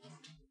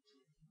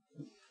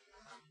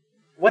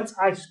 What's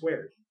I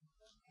squared?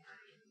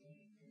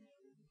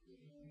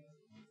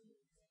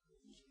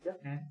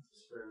 Yep.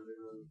 Square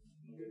root of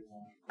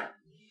 -1.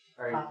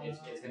 Or it's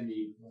going to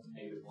be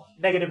 -1.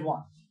 Negative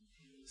 1.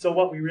 So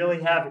what we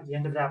really have at the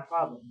end of that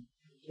problem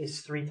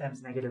is 3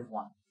 times negative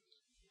 1.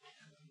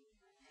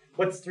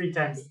 What's 3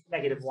 times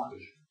negative 1?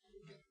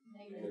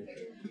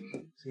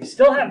 So you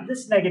still have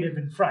this negative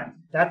in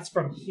front. That's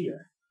from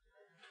here.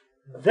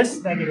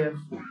 This negative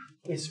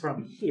is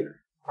from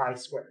here, I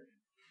squared.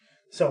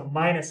 So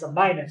minus a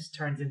minus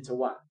turns into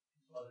what?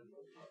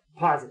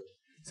 Positive.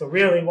 So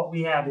really what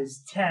we have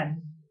is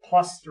 10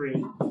 plus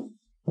 3,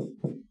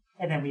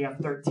 and then we have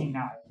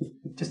 13i.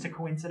 Just a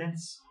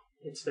coincidence?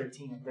 It's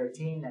 13 and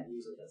 13. That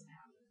usually doesn't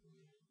happen.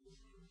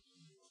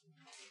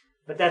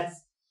 But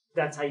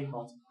that's how you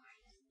multiply.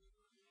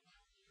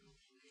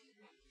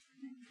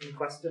 Any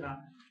question on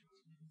that?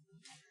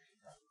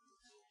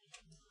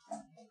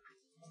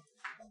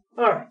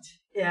 All right,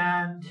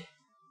 and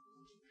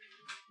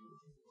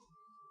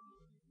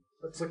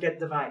let's look at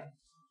dividing.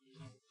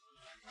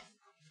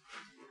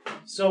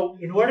 So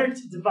in order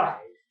to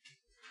divide,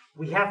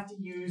 we have to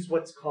use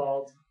what's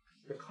called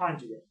the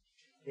conjugate.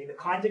 Okay, the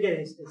conjugate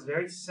is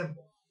very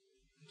simple.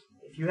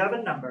 If you have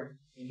a number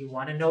and you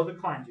want to know the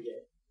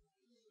conjugate,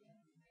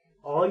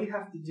 all you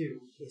have to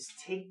do is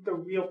take the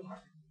real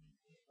part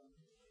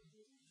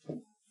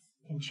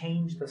and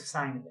change the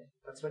sign of it.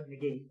 That's what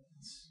negate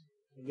means.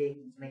 Negate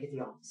means make it the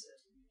opposite.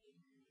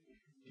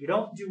 You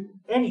don't do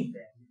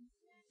anything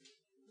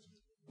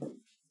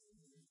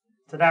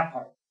to that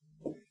part.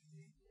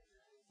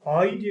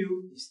 All you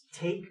do is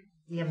take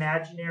the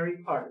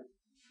imaginary part,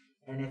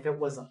 and if it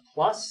was a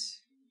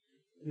plus,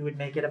 you would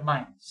make it a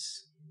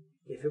minus.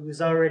 If it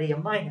was already a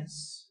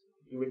minus,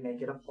 you would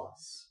make it a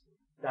plus.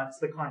 That's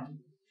the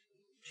conjugate.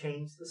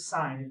 Change the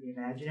sign of the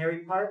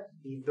imaginary part,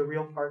 leave the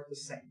real part the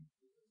same.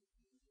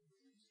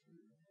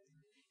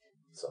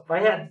 So if I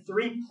had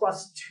 3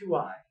 plus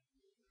 2i,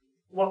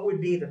 what would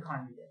be the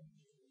conjugate?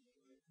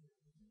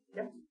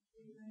 Yep.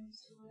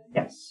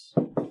 Yes.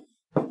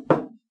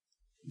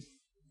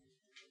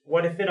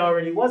 What if it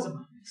already was a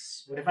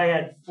minus? What if I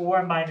had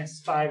 4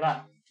 minus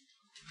 5i?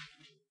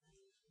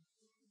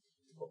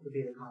 What would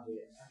be the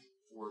conjugate?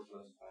 4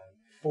 plus 5.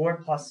 4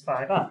 plus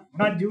 5i.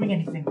 We're not doing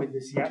anything with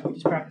this yet. We're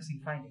just practicing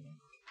finding it.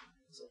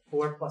 So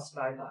 4 plus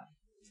 5i.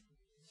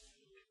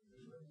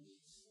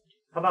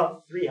 How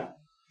about 3i?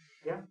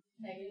 Yeah?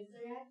 Negative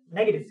 3i?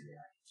 Negative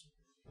 3i.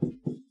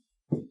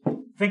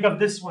 Think of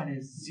this one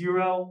as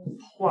 0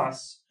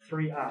 plus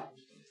 3i.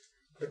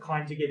 The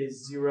conjugate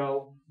is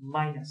 0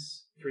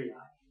 minus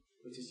 3i,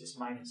 which is just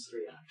minus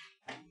 3i.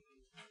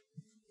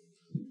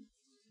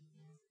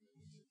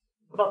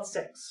 What about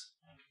 6?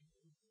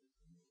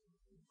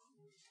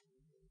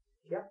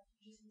 Yeah?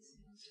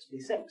 Just be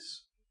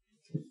 6.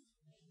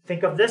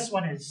 Think of this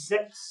one as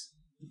 6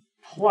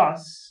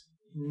 plus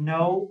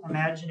no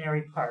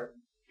imaginary part.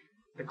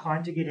 The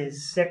conjugate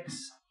is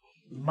 6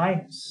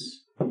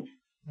 minus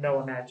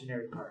no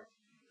imaginary part.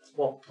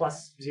 Well,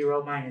 plus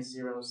 0 minus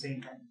 0,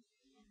 same thing.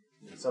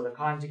 So the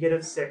conjugate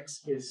of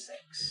 6 is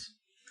 6.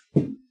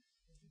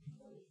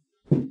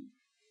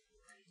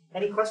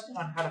 Any question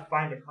on how to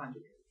find a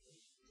conjugate?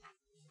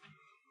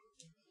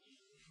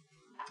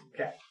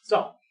 Okay,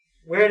 so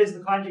where does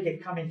the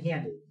conjugate come in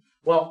handy?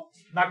 Well,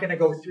 I'm not going to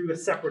go through a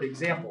separate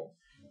example,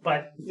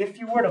 But if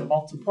you were to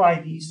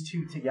multiply these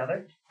two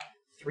together,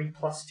 3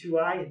 plus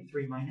 2i and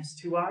 3 minus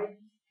 2i,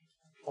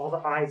 all the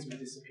i's would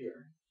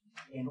disappear.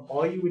 And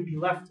all you would be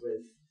left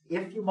with,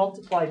 if you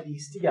multiply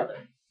these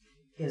together,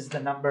 is the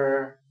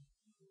number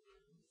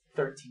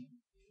 13.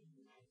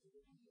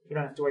 You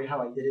don't have to worry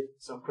how I did it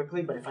so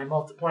quickly, but if I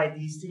multiplied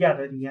these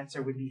together, the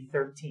answer would be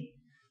 13.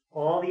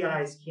 All the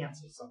i's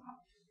cancel somehow.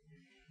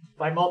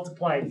 If I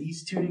multiply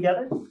these two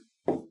together,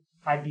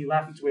 I'd be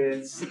left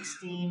with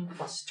 16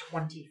 plus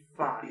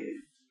 25,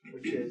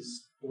 which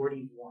is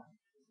 41.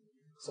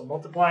 So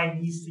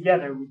multiplying these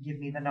together would give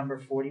me the number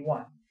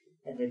 41,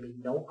 and there'd be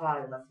no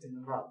I left in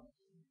the problem.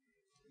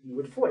 You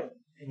would FOIL it,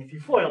 and if you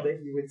FOILed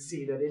it, you would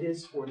see that it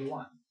is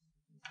 41.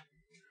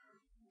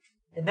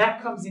 And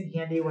that comes in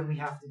handy when we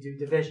have to do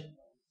division.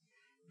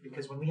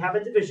 Because when we have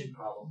a division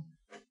problem,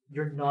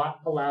 you're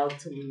not allowed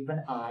to leave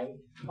an I in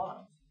the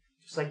bottom.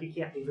 Just like you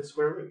can't leave a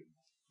square root.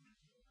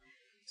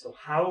 So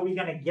how are we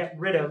going to get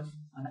rid of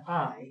an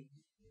I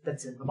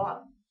that's in the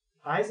bottom?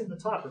 I's in the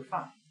top are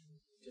fine,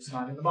 just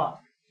not in the bottom.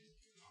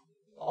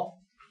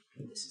 Well,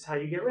 this is how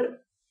you get rid of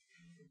it.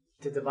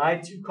 To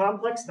divide two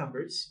complex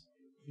numbers,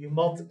 you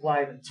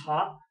multiply the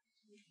top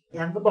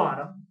and the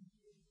bottom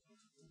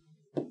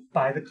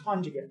by the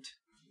conjugate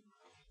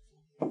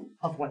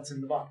of what's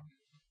in the bottom.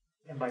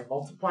 And by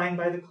multiplying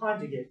by the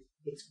conjugate,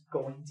 it's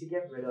going to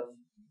get rid of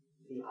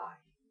the I.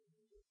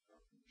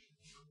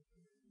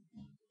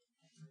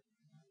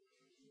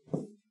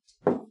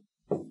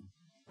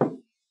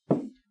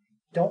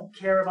 Don't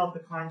care about the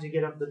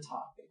conjugate of the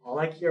top. All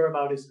I care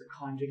about is the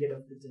conjugate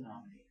of the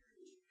denominator.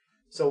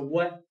 So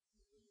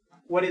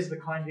what is the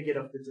conjugate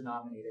of the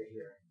denominator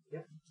here?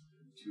 Yep.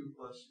 2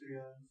 plus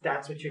 3i.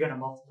 That's what you're going to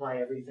multiply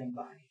everything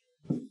by.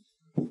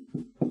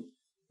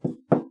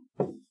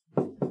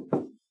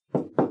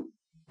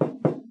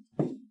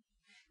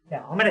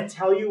 Now, I'm going to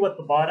tell you what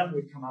the bottom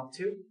would come out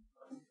to.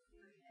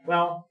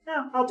 Well,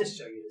 no, I'll just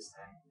show you this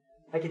time.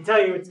 I can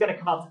tell you it's going to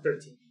come out to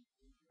 13.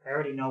 I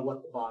already know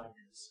what the bottom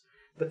is.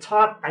 The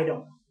top, I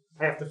don't know.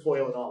 I have to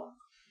FOIL it all.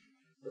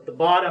 But the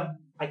bottom,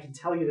 I can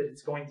tell you that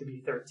it's going to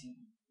be 13.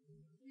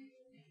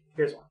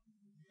 Here's one.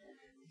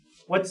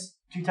 What's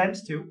 2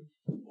 times 2?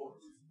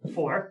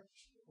 4.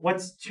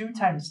 What's 2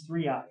 times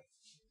 3i?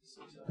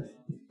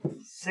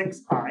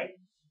 6i.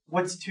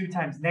 What's 2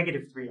 times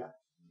negative 3i?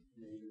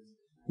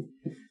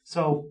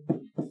 So,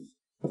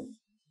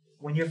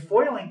 when you're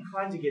FOILing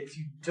conjugates,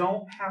 you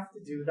don't have to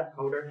do the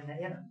outer and the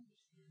inner.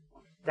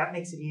 That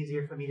makes it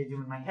easier for me to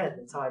do in my head.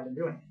 That's how I've been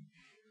doing it.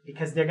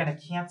 Because they're going to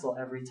cancel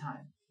every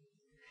time.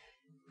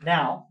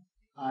 Now,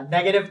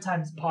 negative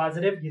times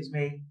positive gives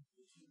me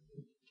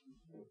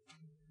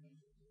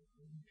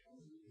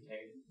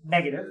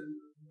negative.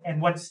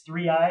 And what's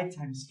 3i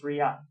times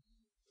 3i?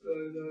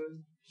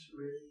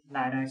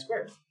 9i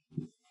squared.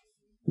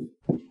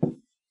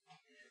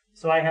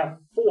 So I have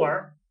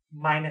 4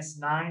 minus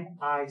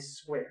 9i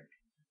squared.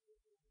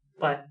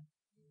 But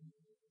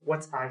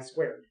what's I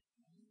squared?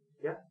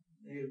 Yeah?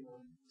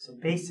 So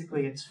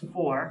basically it's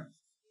 4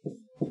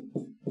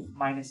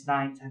 minus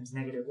 9 times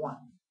negative 1.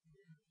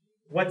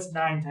 What's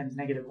 9 times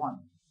negative 1?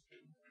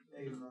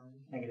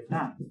 Negative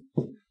 9.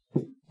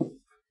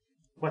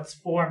 What's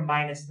 4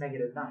 minus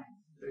negative 9?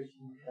 13.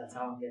 That's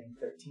how I'm getting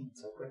 13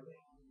 so quickly.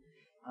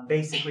 I'm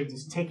basically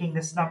just taking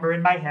this number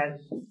in my head,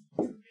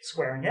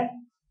 squaring it.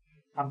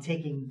 I'm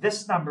taking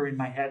this number in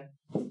my head,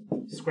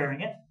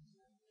 squaring it.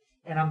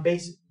 And I'm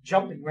basically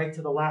jumping right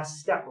to the last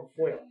step of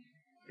FOILing,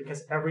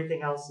 because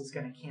everything else is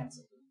going to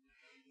cancel.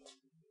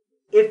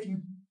 If it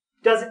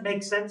doesn't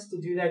make sense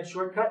to do that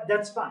shortcut,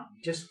 that's fine.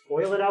 Just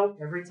FOIL it out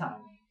every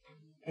time,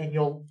 and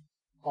you'll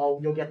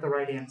get the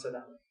right answer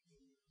that way.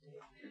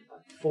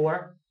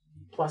 4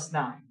 plus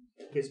 9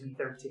 gives me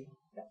 13.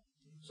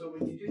 So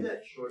when you do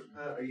that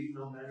shortcut, are you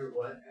no matter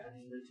what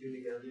adding the two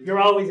together? You're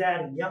always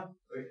adding, yep.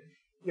 Okay.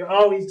 You're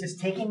always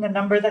just taking the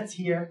number that's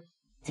here,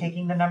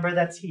 taking the number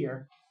that's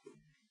here,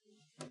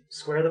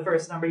 square the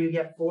first number, you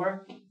get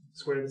 4,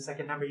 square the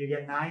second number, you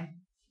get 9,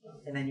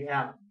 and then you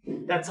add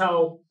them. That's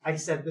how I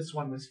said this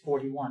one was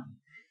 41.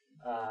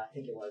 I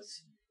think it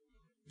was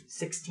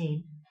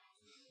 16,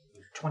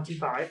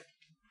 25.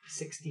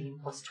 16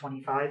 plus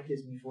 25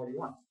 gives me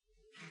 41.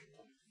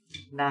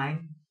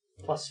 9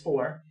 plus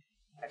 4,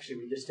 actually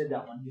we just did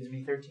that one, gives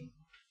me 13.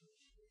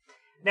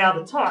 Now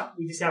the top,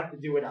 we just have to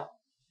do it out.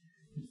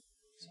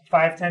 So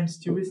 5 times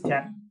 2 is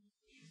 10.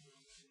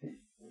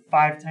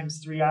 5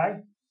 times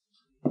 3i,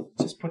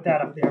 just put that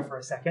up there for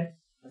a second.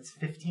 That's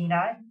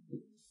 15i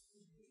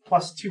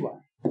plus 2i.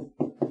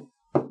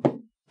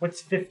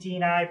 What's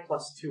 15i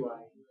plus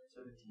 2i?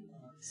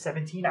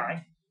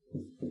 17i.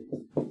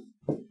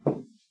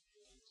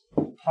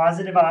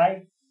 Positive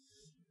I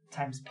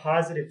times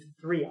positive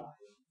 3i.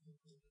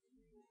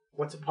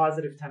 What's a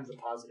positive times a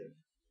positive?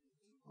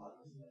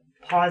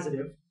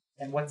 Positive.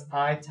 And what's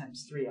I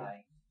times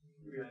 3i?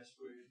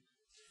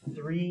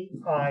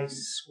 3i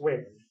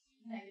squared.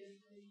 Negative.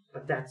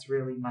 But that's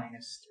really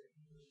minus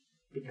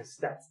 3. Because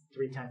that's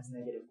 3 times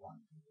negative 1.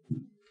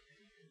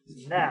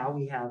 So now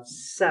we have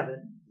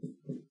 7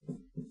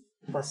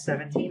 plus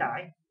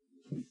 17i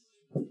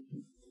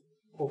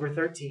over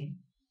 13.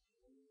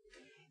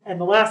 And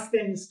the last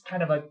thing is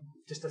kind of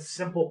just a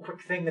simple,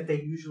 quick thing that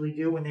they usually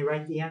do when they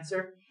write the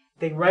answer.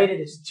 They write it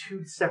as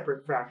two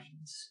separate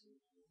fractions.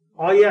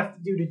 All you have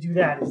to do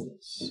that is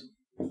this.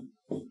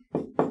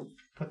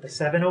 Put the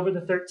 7 over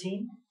the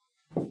 13.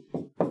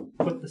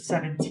 Put the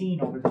 17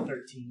 over the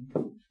 13.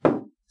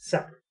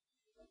 Separate.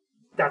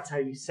 That's how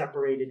you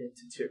separate it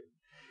into two.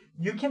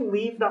 You can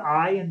leave the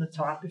I in the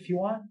top if you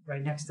want,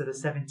 right next to the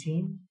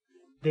 17.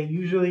 They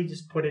usually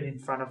just put it in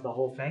front of the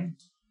whole thing.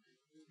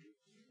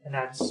 And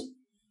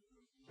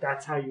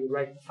that's how you would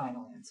write the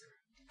final answer.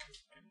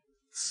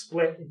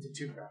 Split into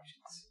two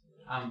fractions.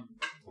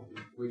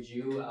 Would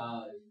you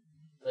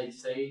like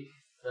say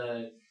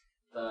the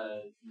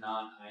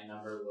non-I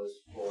number was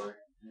 4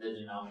 and the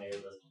denominator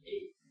was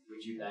 8?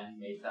 Would you then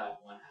make that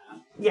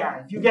 1/2?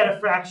 Yeah, if you get a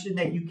fraction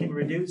that you can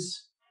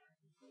reduce,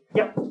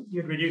 yep,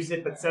 you'd reduce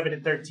it, but 7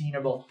 and 13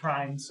 are both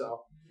prime,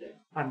 so Yeah.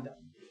 I'm done.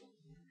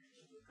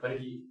 But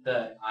if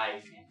the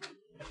I can't,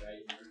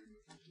 right?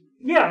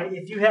 Yeah,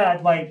 if you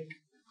had like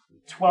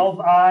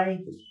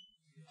 12i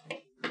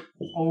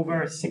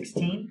over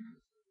 16,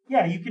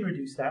 yeah, you can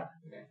reduce that.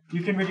 Okay.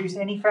 You can reduce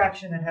any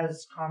fraction that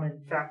has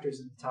common factors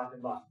at the top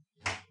and bottom.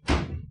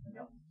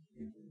 Yep.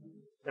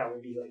 That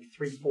would be like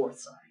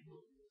 3/4 I.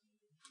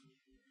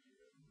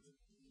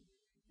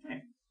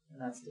 Okay, and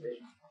that's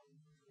division.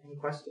 Any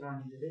question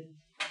on division?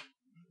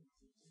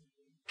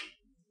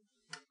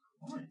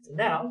 All right, so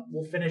now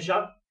we'll finish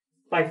up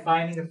by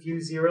finding a few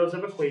zeros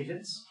of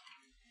equations,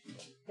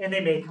 and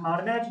they may come out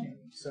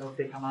imaginary. So if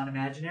they come out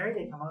imaginary,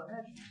 they come out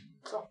imaginary.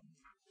 So,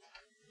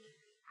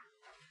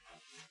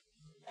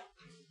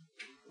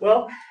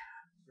 well,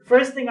 the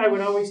first thing I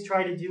would always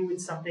try to do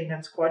with something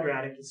that's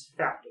quadratic is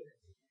factor it.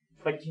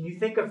 But can you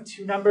think of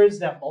two numbers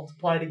that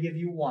multiply to give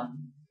you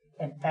 1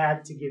 and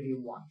add to give you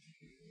 1?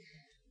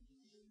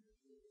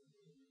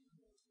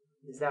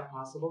 Is that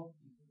possible?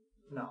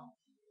 No.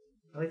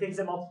 The only things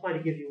that multiply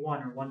to give you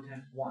 1 are 1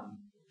 times 1.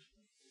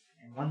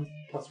 And 1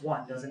 plus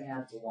 1 doesn't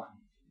add to 1.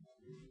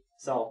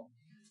 So,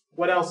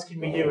 what else can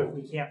we do if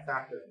we can't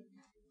factor it?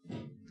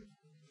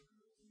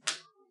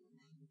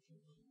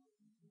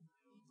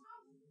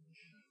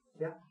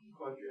 Yeah?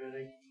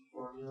 Quadratic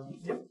formula.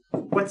 Yep.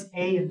 What's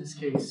A in this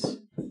case?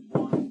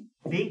 1,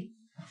 B?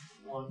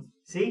 1,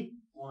 C?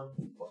 1.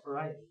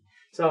 Right.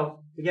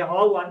 So, we get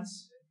all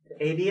ones,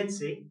 A, B, and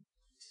C.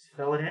 Just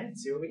fill it in and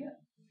see what we get.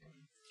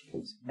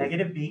 So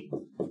negative B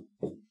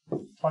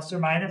plus or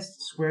minus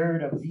the square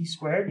root of B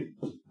squared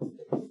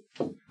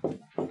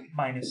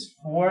minus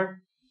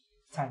 4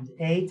 times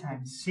A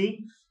times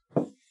C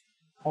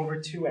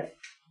over 2A.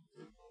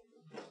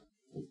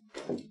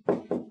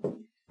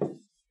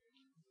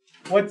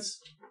 What's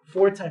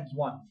 4 times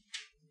 1?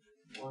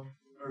 1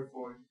 or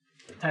 4.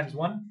 Times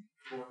 1?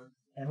 4.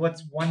 And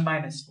what's 1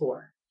 minus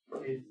 4?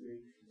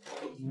 -3.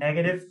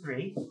 Negative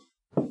 3.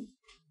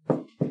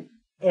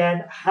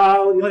 And the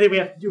only thing we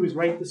have to do is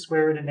write the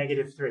square root of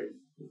negative 3.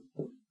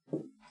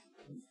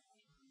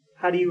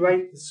 How do you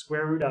write the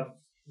square root of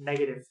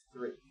negative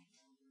 3?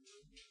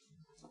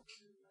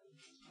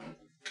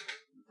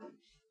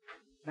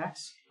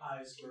 Max?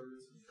 I square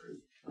root of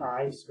 3.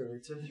 I square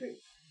root of 3.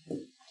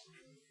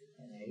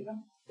 And there you go.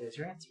 There's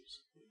your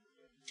answers.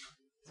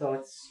 So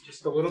it's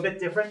just a little bit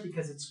different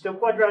because it's still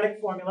quadratic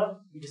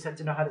formula. You just have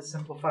to know how to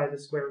simplify the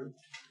square root.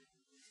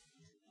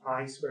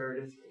 I square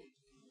root of 3.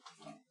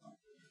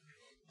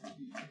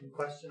 Any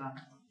question on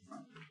that?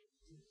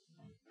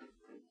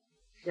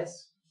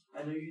 Yes?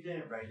 I know you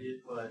didn't write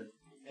it, but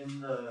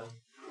in the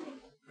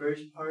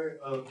first part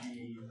of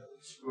the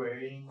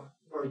squaring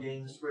or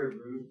getting the square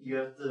root, you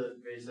have to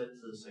raise that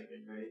to the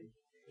second, right?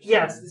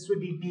 Yes, this would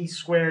be b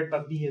squared,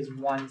 but b is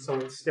 1, so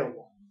it's still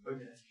 1.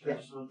 Okay. Yeah. I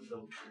just wanted to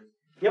double check.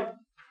 Yep.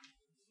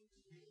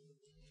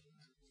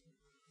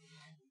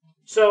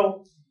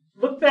 So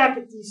look back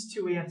at these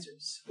two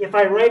answers. If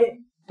I write it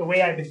the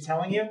way I've been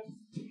telling you,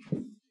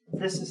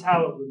 this is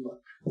how it would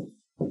look.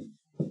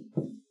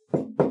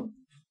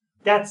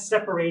 That's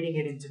separating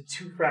it into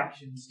two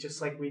fractions, just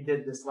like we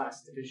did this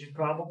last division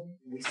problem.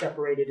 We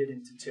separated it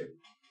into two.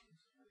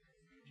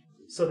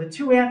 So the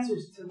two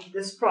answers to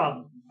this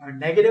problem are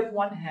negative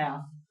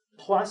 1/2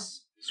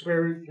 plus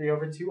square root 3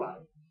 over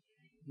 2i.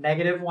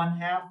 Negative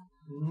 1/2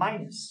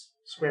 minus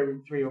square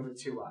root 3 over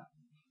 2i.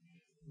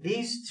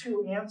 These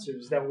two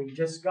answers that we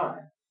just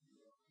got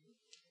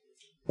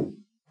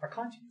are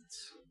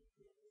conjugates.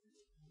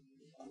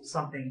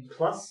 Something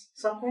plus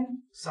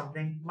something,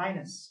 something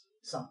minus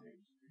something.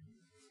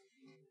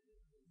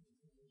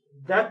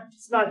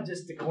 That's not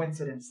just a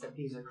coincidence that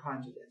these are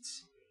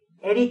conjugates.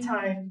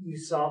 Anytime you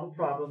solve a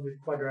problem with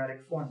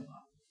quadratic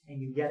formula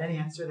and you get an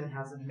answer that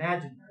has an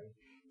imaginary,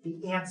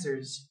 the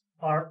answers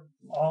are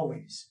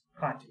always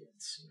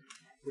conjugates,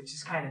 which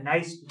is kind of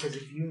nice because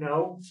if you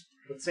know,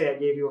 let's say I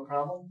gave you a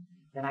problem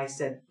and I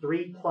said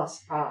 3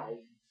 plus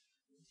I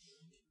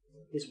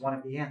is one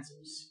of the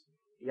answers.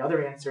 The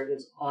other answer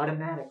is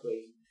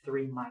automatically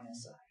 3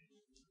 minus I.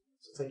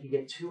 So it's like you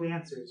get two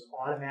answers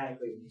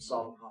automatically when you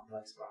solve a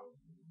complex problem.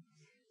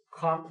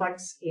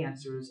 Complex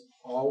answers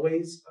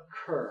always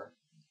occur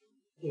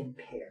in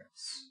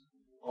pairs.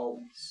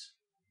 Always.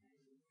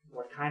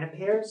 What kind of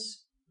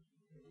pairs?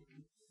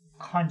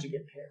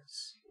 Conjugate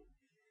pairs.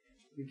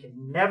 You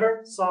can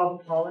never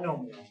solve a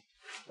polynomial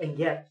and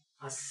get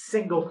a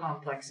single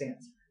complex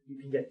answer. You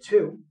can get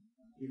 2,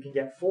 you can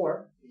get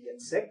 4, you can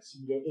get 6,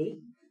 you can get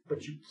 8,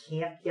 but you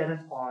can't get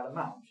an odd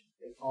amount.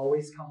 They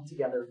always come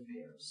together in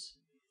pairs.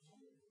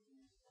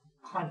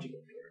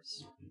 Conjugate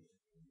pairs.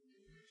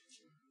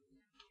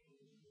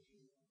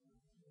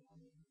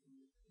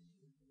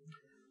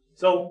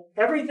 So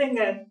everything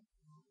that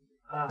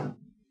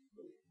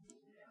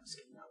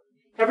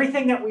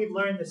we've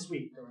learned this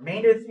week, the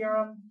remainder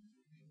theorem,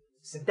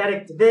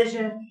 synthetic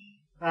division,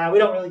 we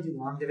don't really do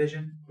long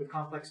division with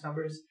complex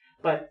numbers,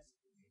 but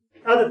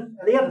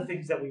the other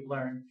things that we've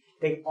learned,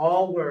 they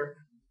all work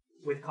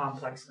with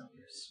complex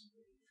numbers.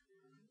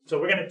 So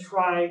we're going to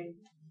try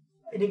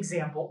an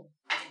example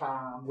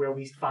where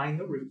we find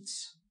the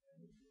roots,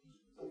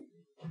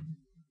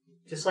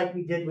 just like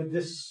we did with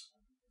this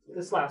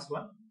last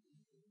one,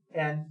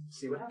 and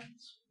see what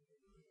happens.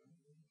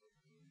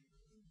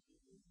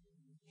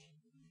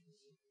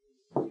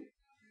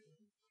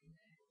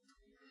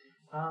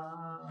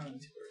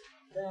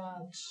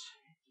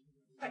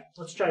 Right,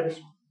 let's try this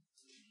one.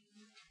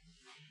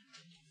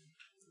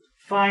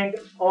 Find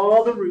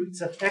all the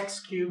roots of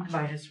x cubed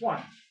minus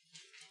 1.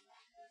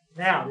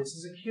 Now, this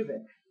is a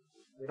cubic.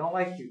 We don't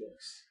like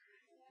cubics.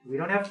 We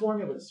don't have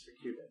formulas for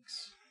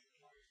cubics.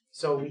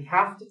 So we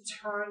have to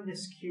turn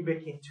this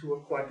cubic into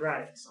a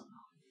quadratic somehow.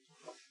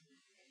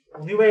 The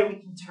only way we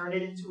can turn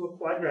it into a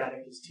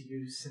quadratic is to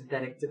use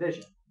synthetic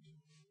division.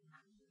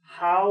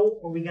 How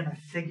are we going to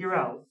figure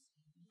out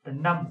the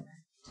number,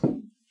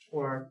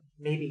 or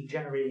maybe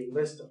generate a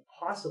list of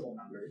possible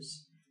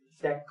numbers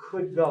that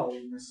could go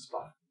in this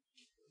spot?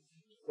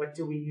 What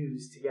do we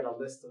use to get a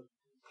list of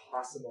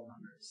possible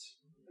numbers?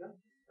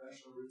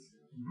 Rational root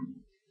theorem.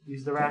 Mm-hmm.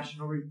 Use the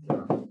rational root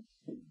theorem.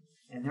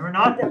 And there are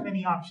not that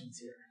many options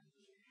here.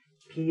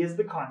 P is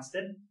the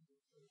constant.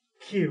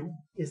 Q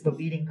is the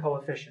leading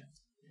coefficient.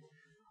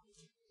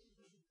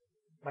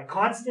 My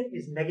constant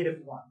is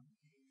 -1.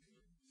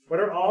 What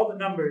are all the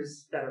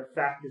numbers that are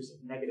factors of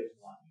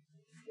 -1?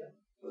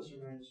 Plus or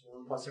minus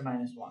 1. Plus or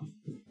minus 1.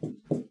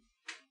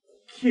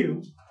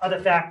 Q are the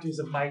factors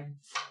of my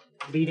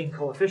leading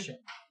coefficient.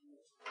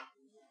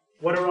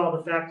 What are all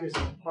the factors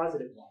of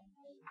 +1?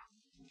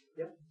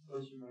 Yep.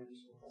 Plus or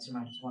minus 1. Plus or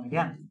minus 1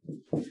 again.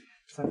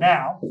 So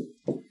now,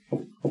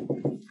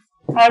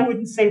 I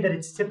wouldn't say that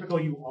it's typical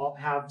you all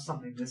have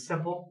something this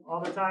simple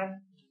all the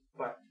time,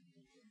 but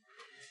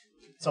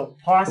so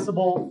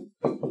possible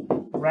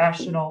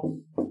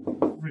rational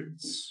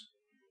roots.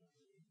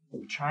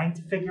 We're trying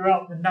to figure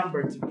out the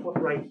number to put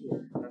right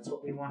here. That's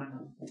what we want to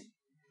know.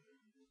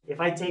 If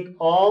I take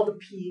all the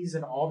p's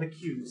and all the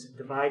q's and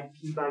divide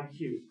p by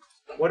q,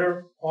 what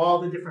are all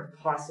the different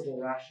possible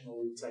rational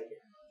roots I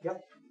get?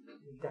 Yep.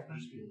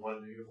 Just be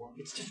 1, -1.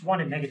 It's just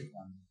 1 and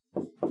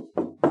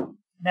 -1.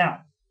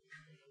 Now,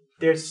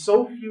 there's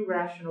so few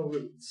rational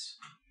roots,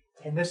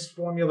 and this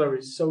formula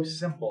is so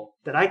simple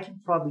that I can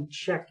probably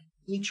check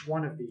each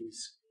one of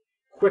these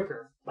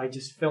quicker by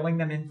just filling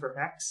them in for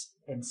x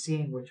and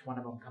seeing which one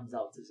of them comes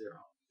out to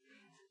 0,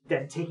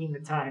 than taking the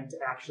time to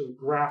actually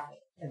graph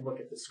it and look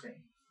at the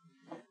screen.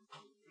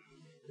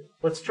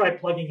 Let's try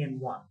plugging in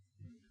 1.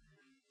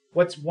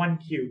 What's 1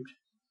 cubed?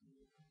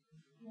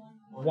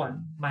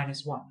 1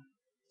 minus 1.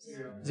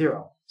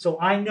 0. So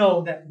I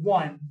know that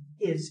 1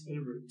 is a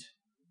root.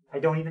 I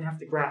don't even have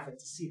to graph it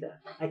to see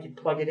that. I can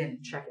plug it in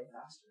and check it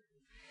faster.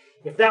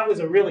 If that was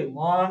a really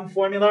long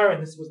formula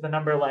and this was the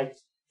number like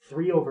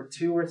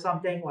 3/2 or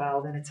something,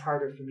 well, then it's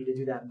harder for me to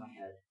do that in my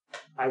head.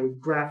 I would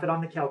graph it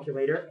on the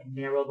calculator and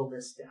narrow the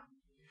list down.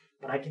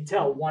 But I can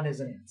tell 1 is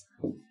an answer.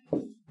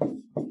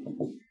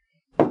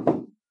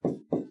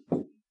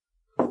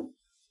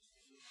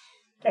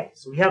 Okay,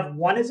 so we have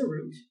 1 as a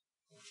root.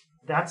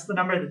 That's the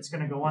number that's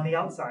going to go on the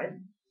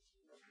outside.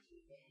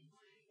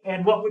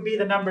 And what would be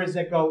the numbers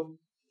that go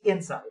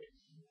inside?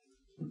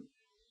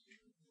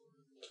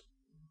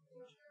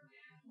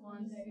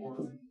 1, -1.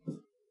 1,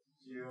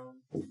 0,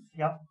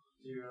 Yep.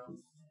 0.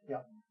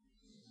 Yep.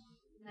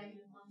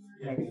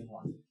 -1.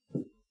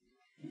 -1.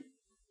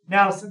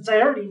 Now, since I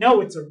already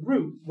know it's a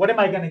root, what am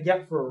I going to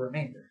get for a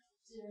remainder?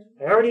 0.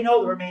 I already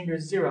know the remainder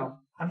is 0.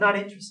 I'm not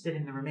interested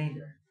in the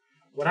remainder.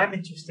 What I'm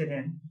interested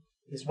in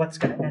is what's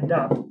going to end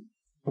up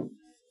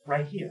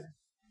right here.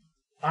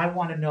 I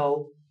want to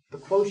know the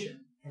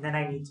quotient, and then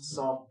I need to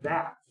solve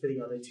that for the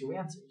other two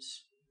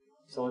answers.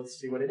 So let's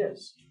see what it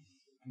is.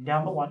 I'm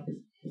down to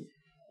 1.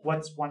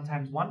 What's 1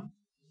 times 1?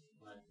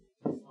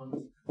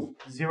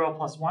 0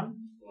 plus 1?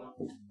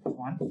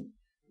 1.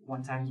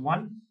 1 times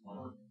 1?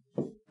 1.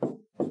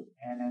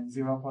 And then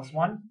 0 plus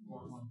 1?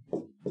 1.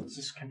 Let's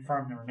just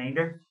confirm the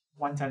remainder.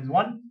 1 times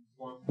 1?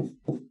 1.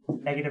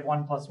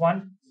 -1 plus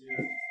 1?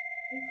 0.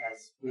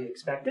 As we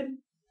expected.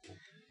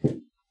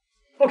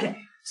 Okay,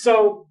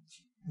 so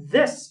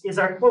this is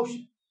our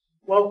quotient.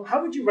 Well,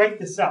 how would you write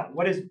this out?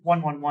 What does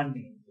 111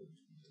 mean?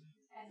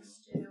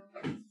 x2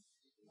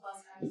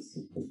 plus x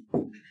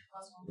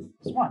plus 1.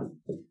 is 1.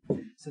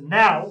 So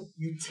now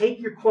you take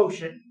your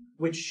quotient,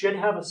 which should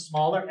have a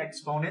smaller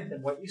exponent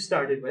than what you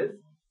started with.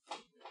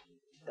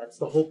 That's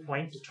the whole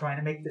point of trying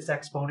to make this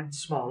exponent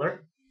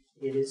smaller.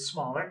 It is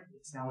smaller.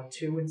 It's now a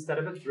 2 instead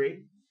of a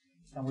 3.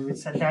 And we would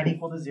set that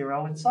equal to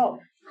 0 and solve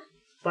it.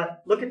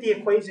 But look at the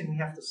equation we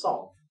have to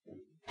solve.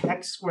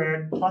 X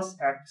squared plus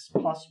x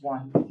plus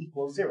 1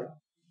 equals 0.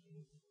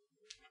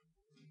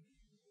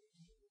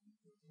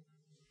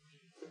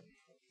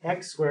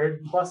 X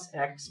squared plus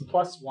x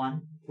plus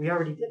 1, we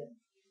already did it.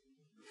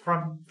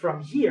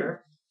 From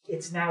here,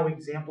 it's now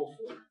example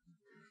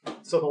 4.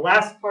 So the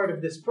last part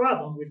of this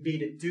problem would be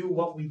to do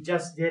what we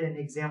just did in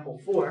example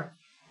 4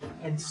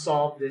 and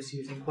solve this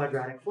using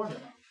quadratic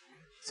formula.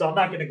 So I'm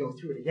not going to go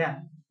through it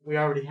again. We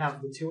already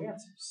have the two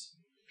answers.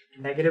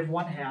 Negative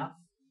 1/2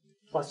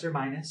 plus or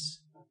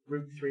minus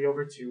root 3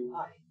 over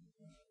 2i.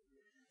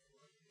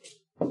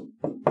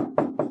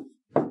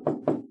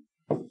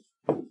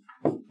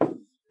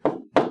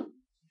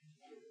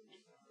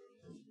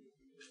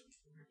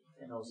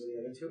 And those are the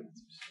other two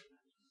answers.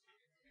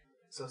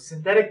 So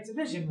synthetic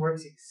division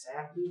works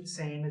exactly the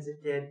same as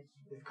it did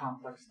with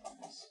complex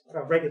numbers,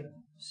 or regular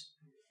numbers.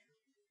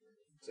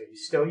 So you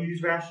still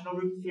use rational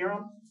root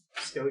theorem,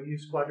 still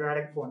use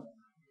quadratic formula.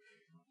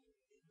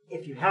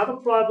 If you have a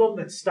problem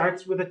that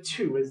starts with a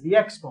 2 as the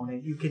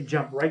exponent, you can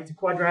jump right to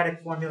quadratic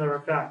formula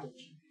or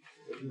factoration.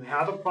 If you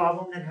have a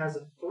problem that has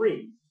a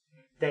 3,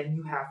 then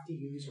you have to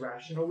use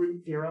rational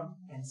root theorem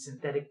and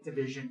synthetic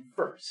division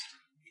first,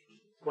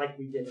 like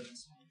we did in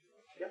this one.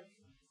 Yep.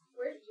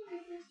 Where did you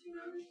get those two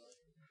numbers?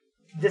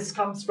 This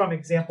comes from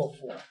example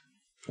 4.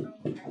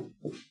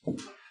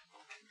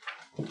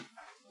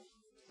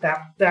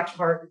 That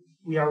part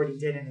we already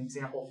did in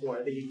example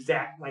 4. The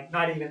exact, like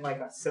not even like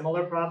a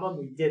similar problem,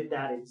 we did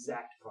that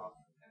exact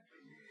problem.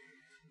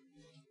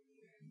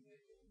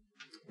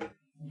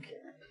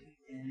 Okay,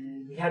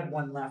 and we had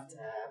one left.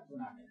 We're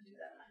not going to do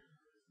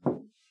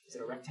that. Is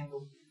it a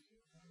rectangle?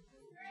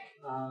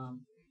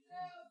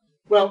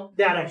 Well,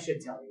 that I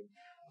should tell you.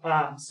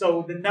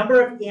 So the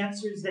number of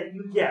answers that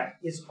you get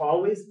is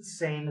always the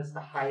same as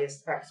the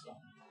highest exponent.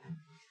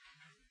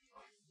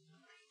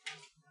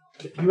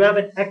 If you have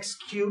an x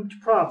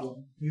cubed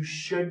problem, you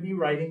should be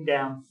writing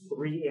down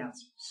 3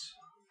 answers.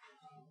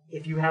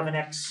 If you have an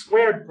x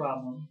squared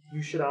problem,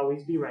 you should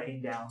always be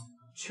writing down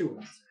 2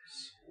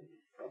 answers.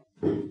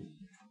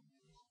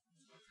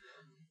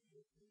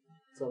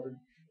 So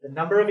the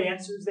number of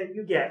answers that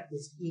you get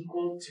is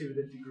equal to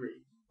the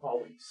degree,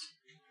 always.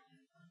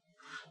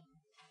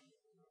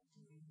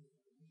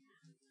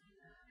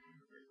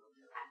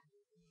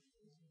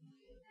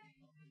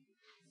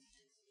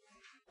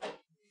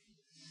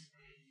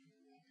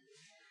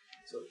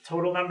 So the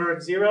total number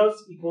of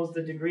zeros equals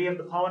the degree of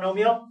the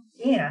polynomial,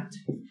 and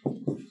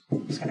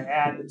I'm just going to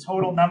add the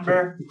total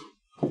number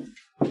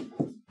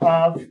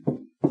of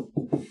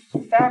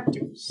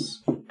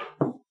factors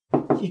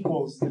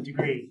equals the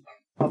degree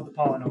of the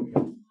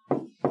polynomial.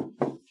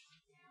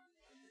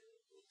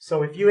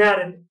 So if you had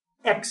an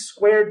x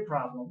squared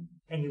problem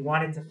and you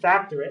wanted to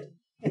factor it,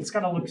 it's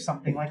going to look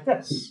something like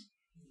this.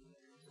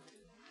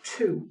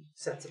 2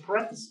 sets of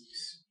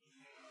parentheses.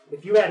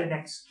 If you had an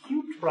x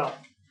cubed problem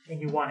and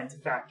you wanted to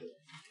factor it,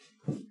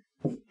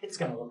 it's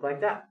going to look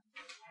like that.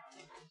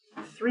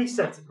 3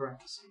 sets of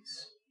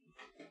parentheses.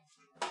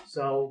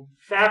 So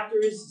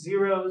factors,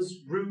 zeros,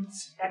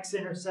 roots,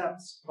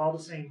 x-intercepts, all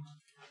the same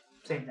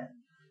thing.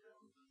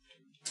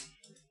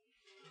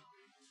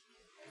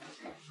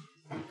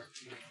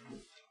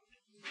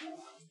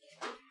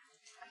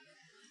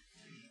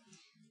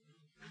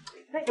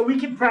 And we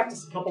can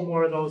practice a couple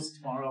more of those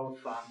tomorrow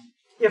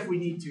if we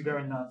need to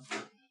during the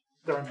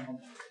homework.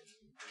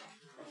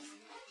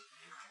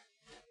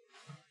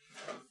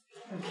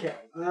 Okay,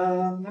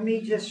 let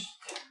me just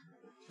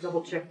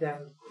double check that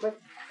real quick.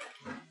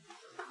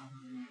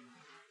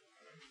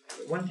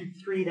 1 through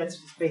 3, that's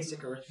just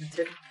basic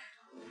arithmetic.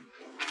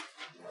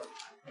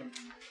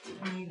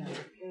 15,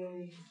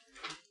 okay.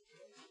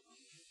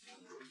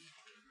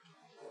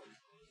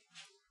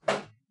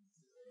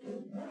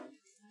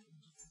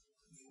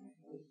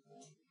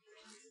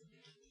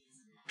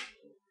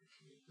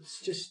 Let's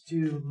just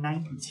do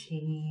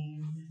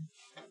 19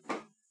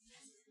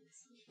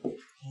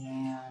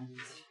 and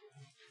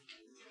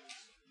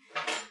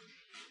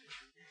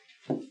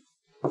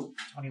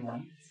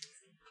 21.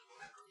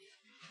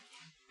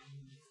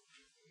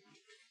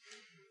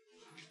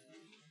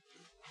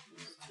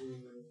 Let's do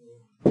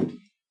 5.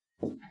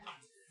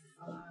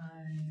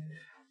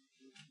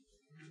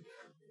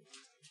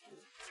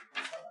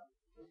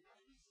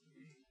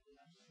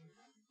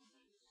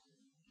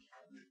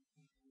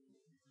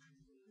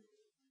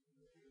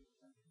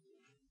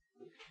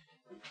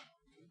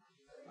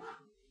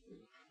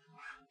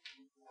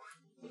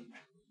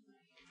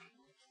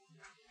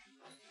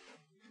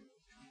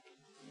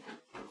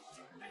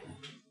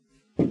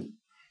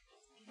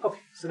 Okay,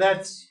 so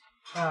that's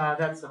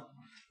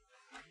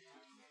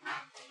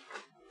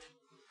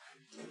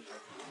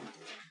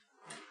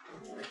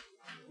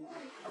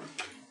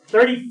the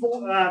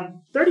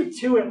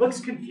 32, it looks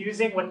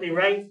confusing what they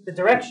write. The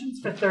directions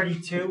for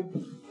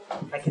 32,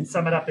 I can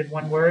sum it up in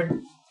one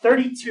word.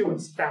 32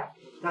 is fact.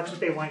 That's what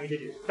they want you to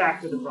do.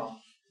 Fact of the problem.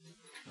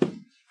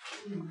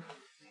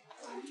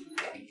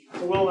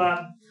 So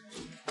we'll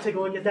take a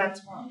look at that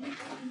tomorrow.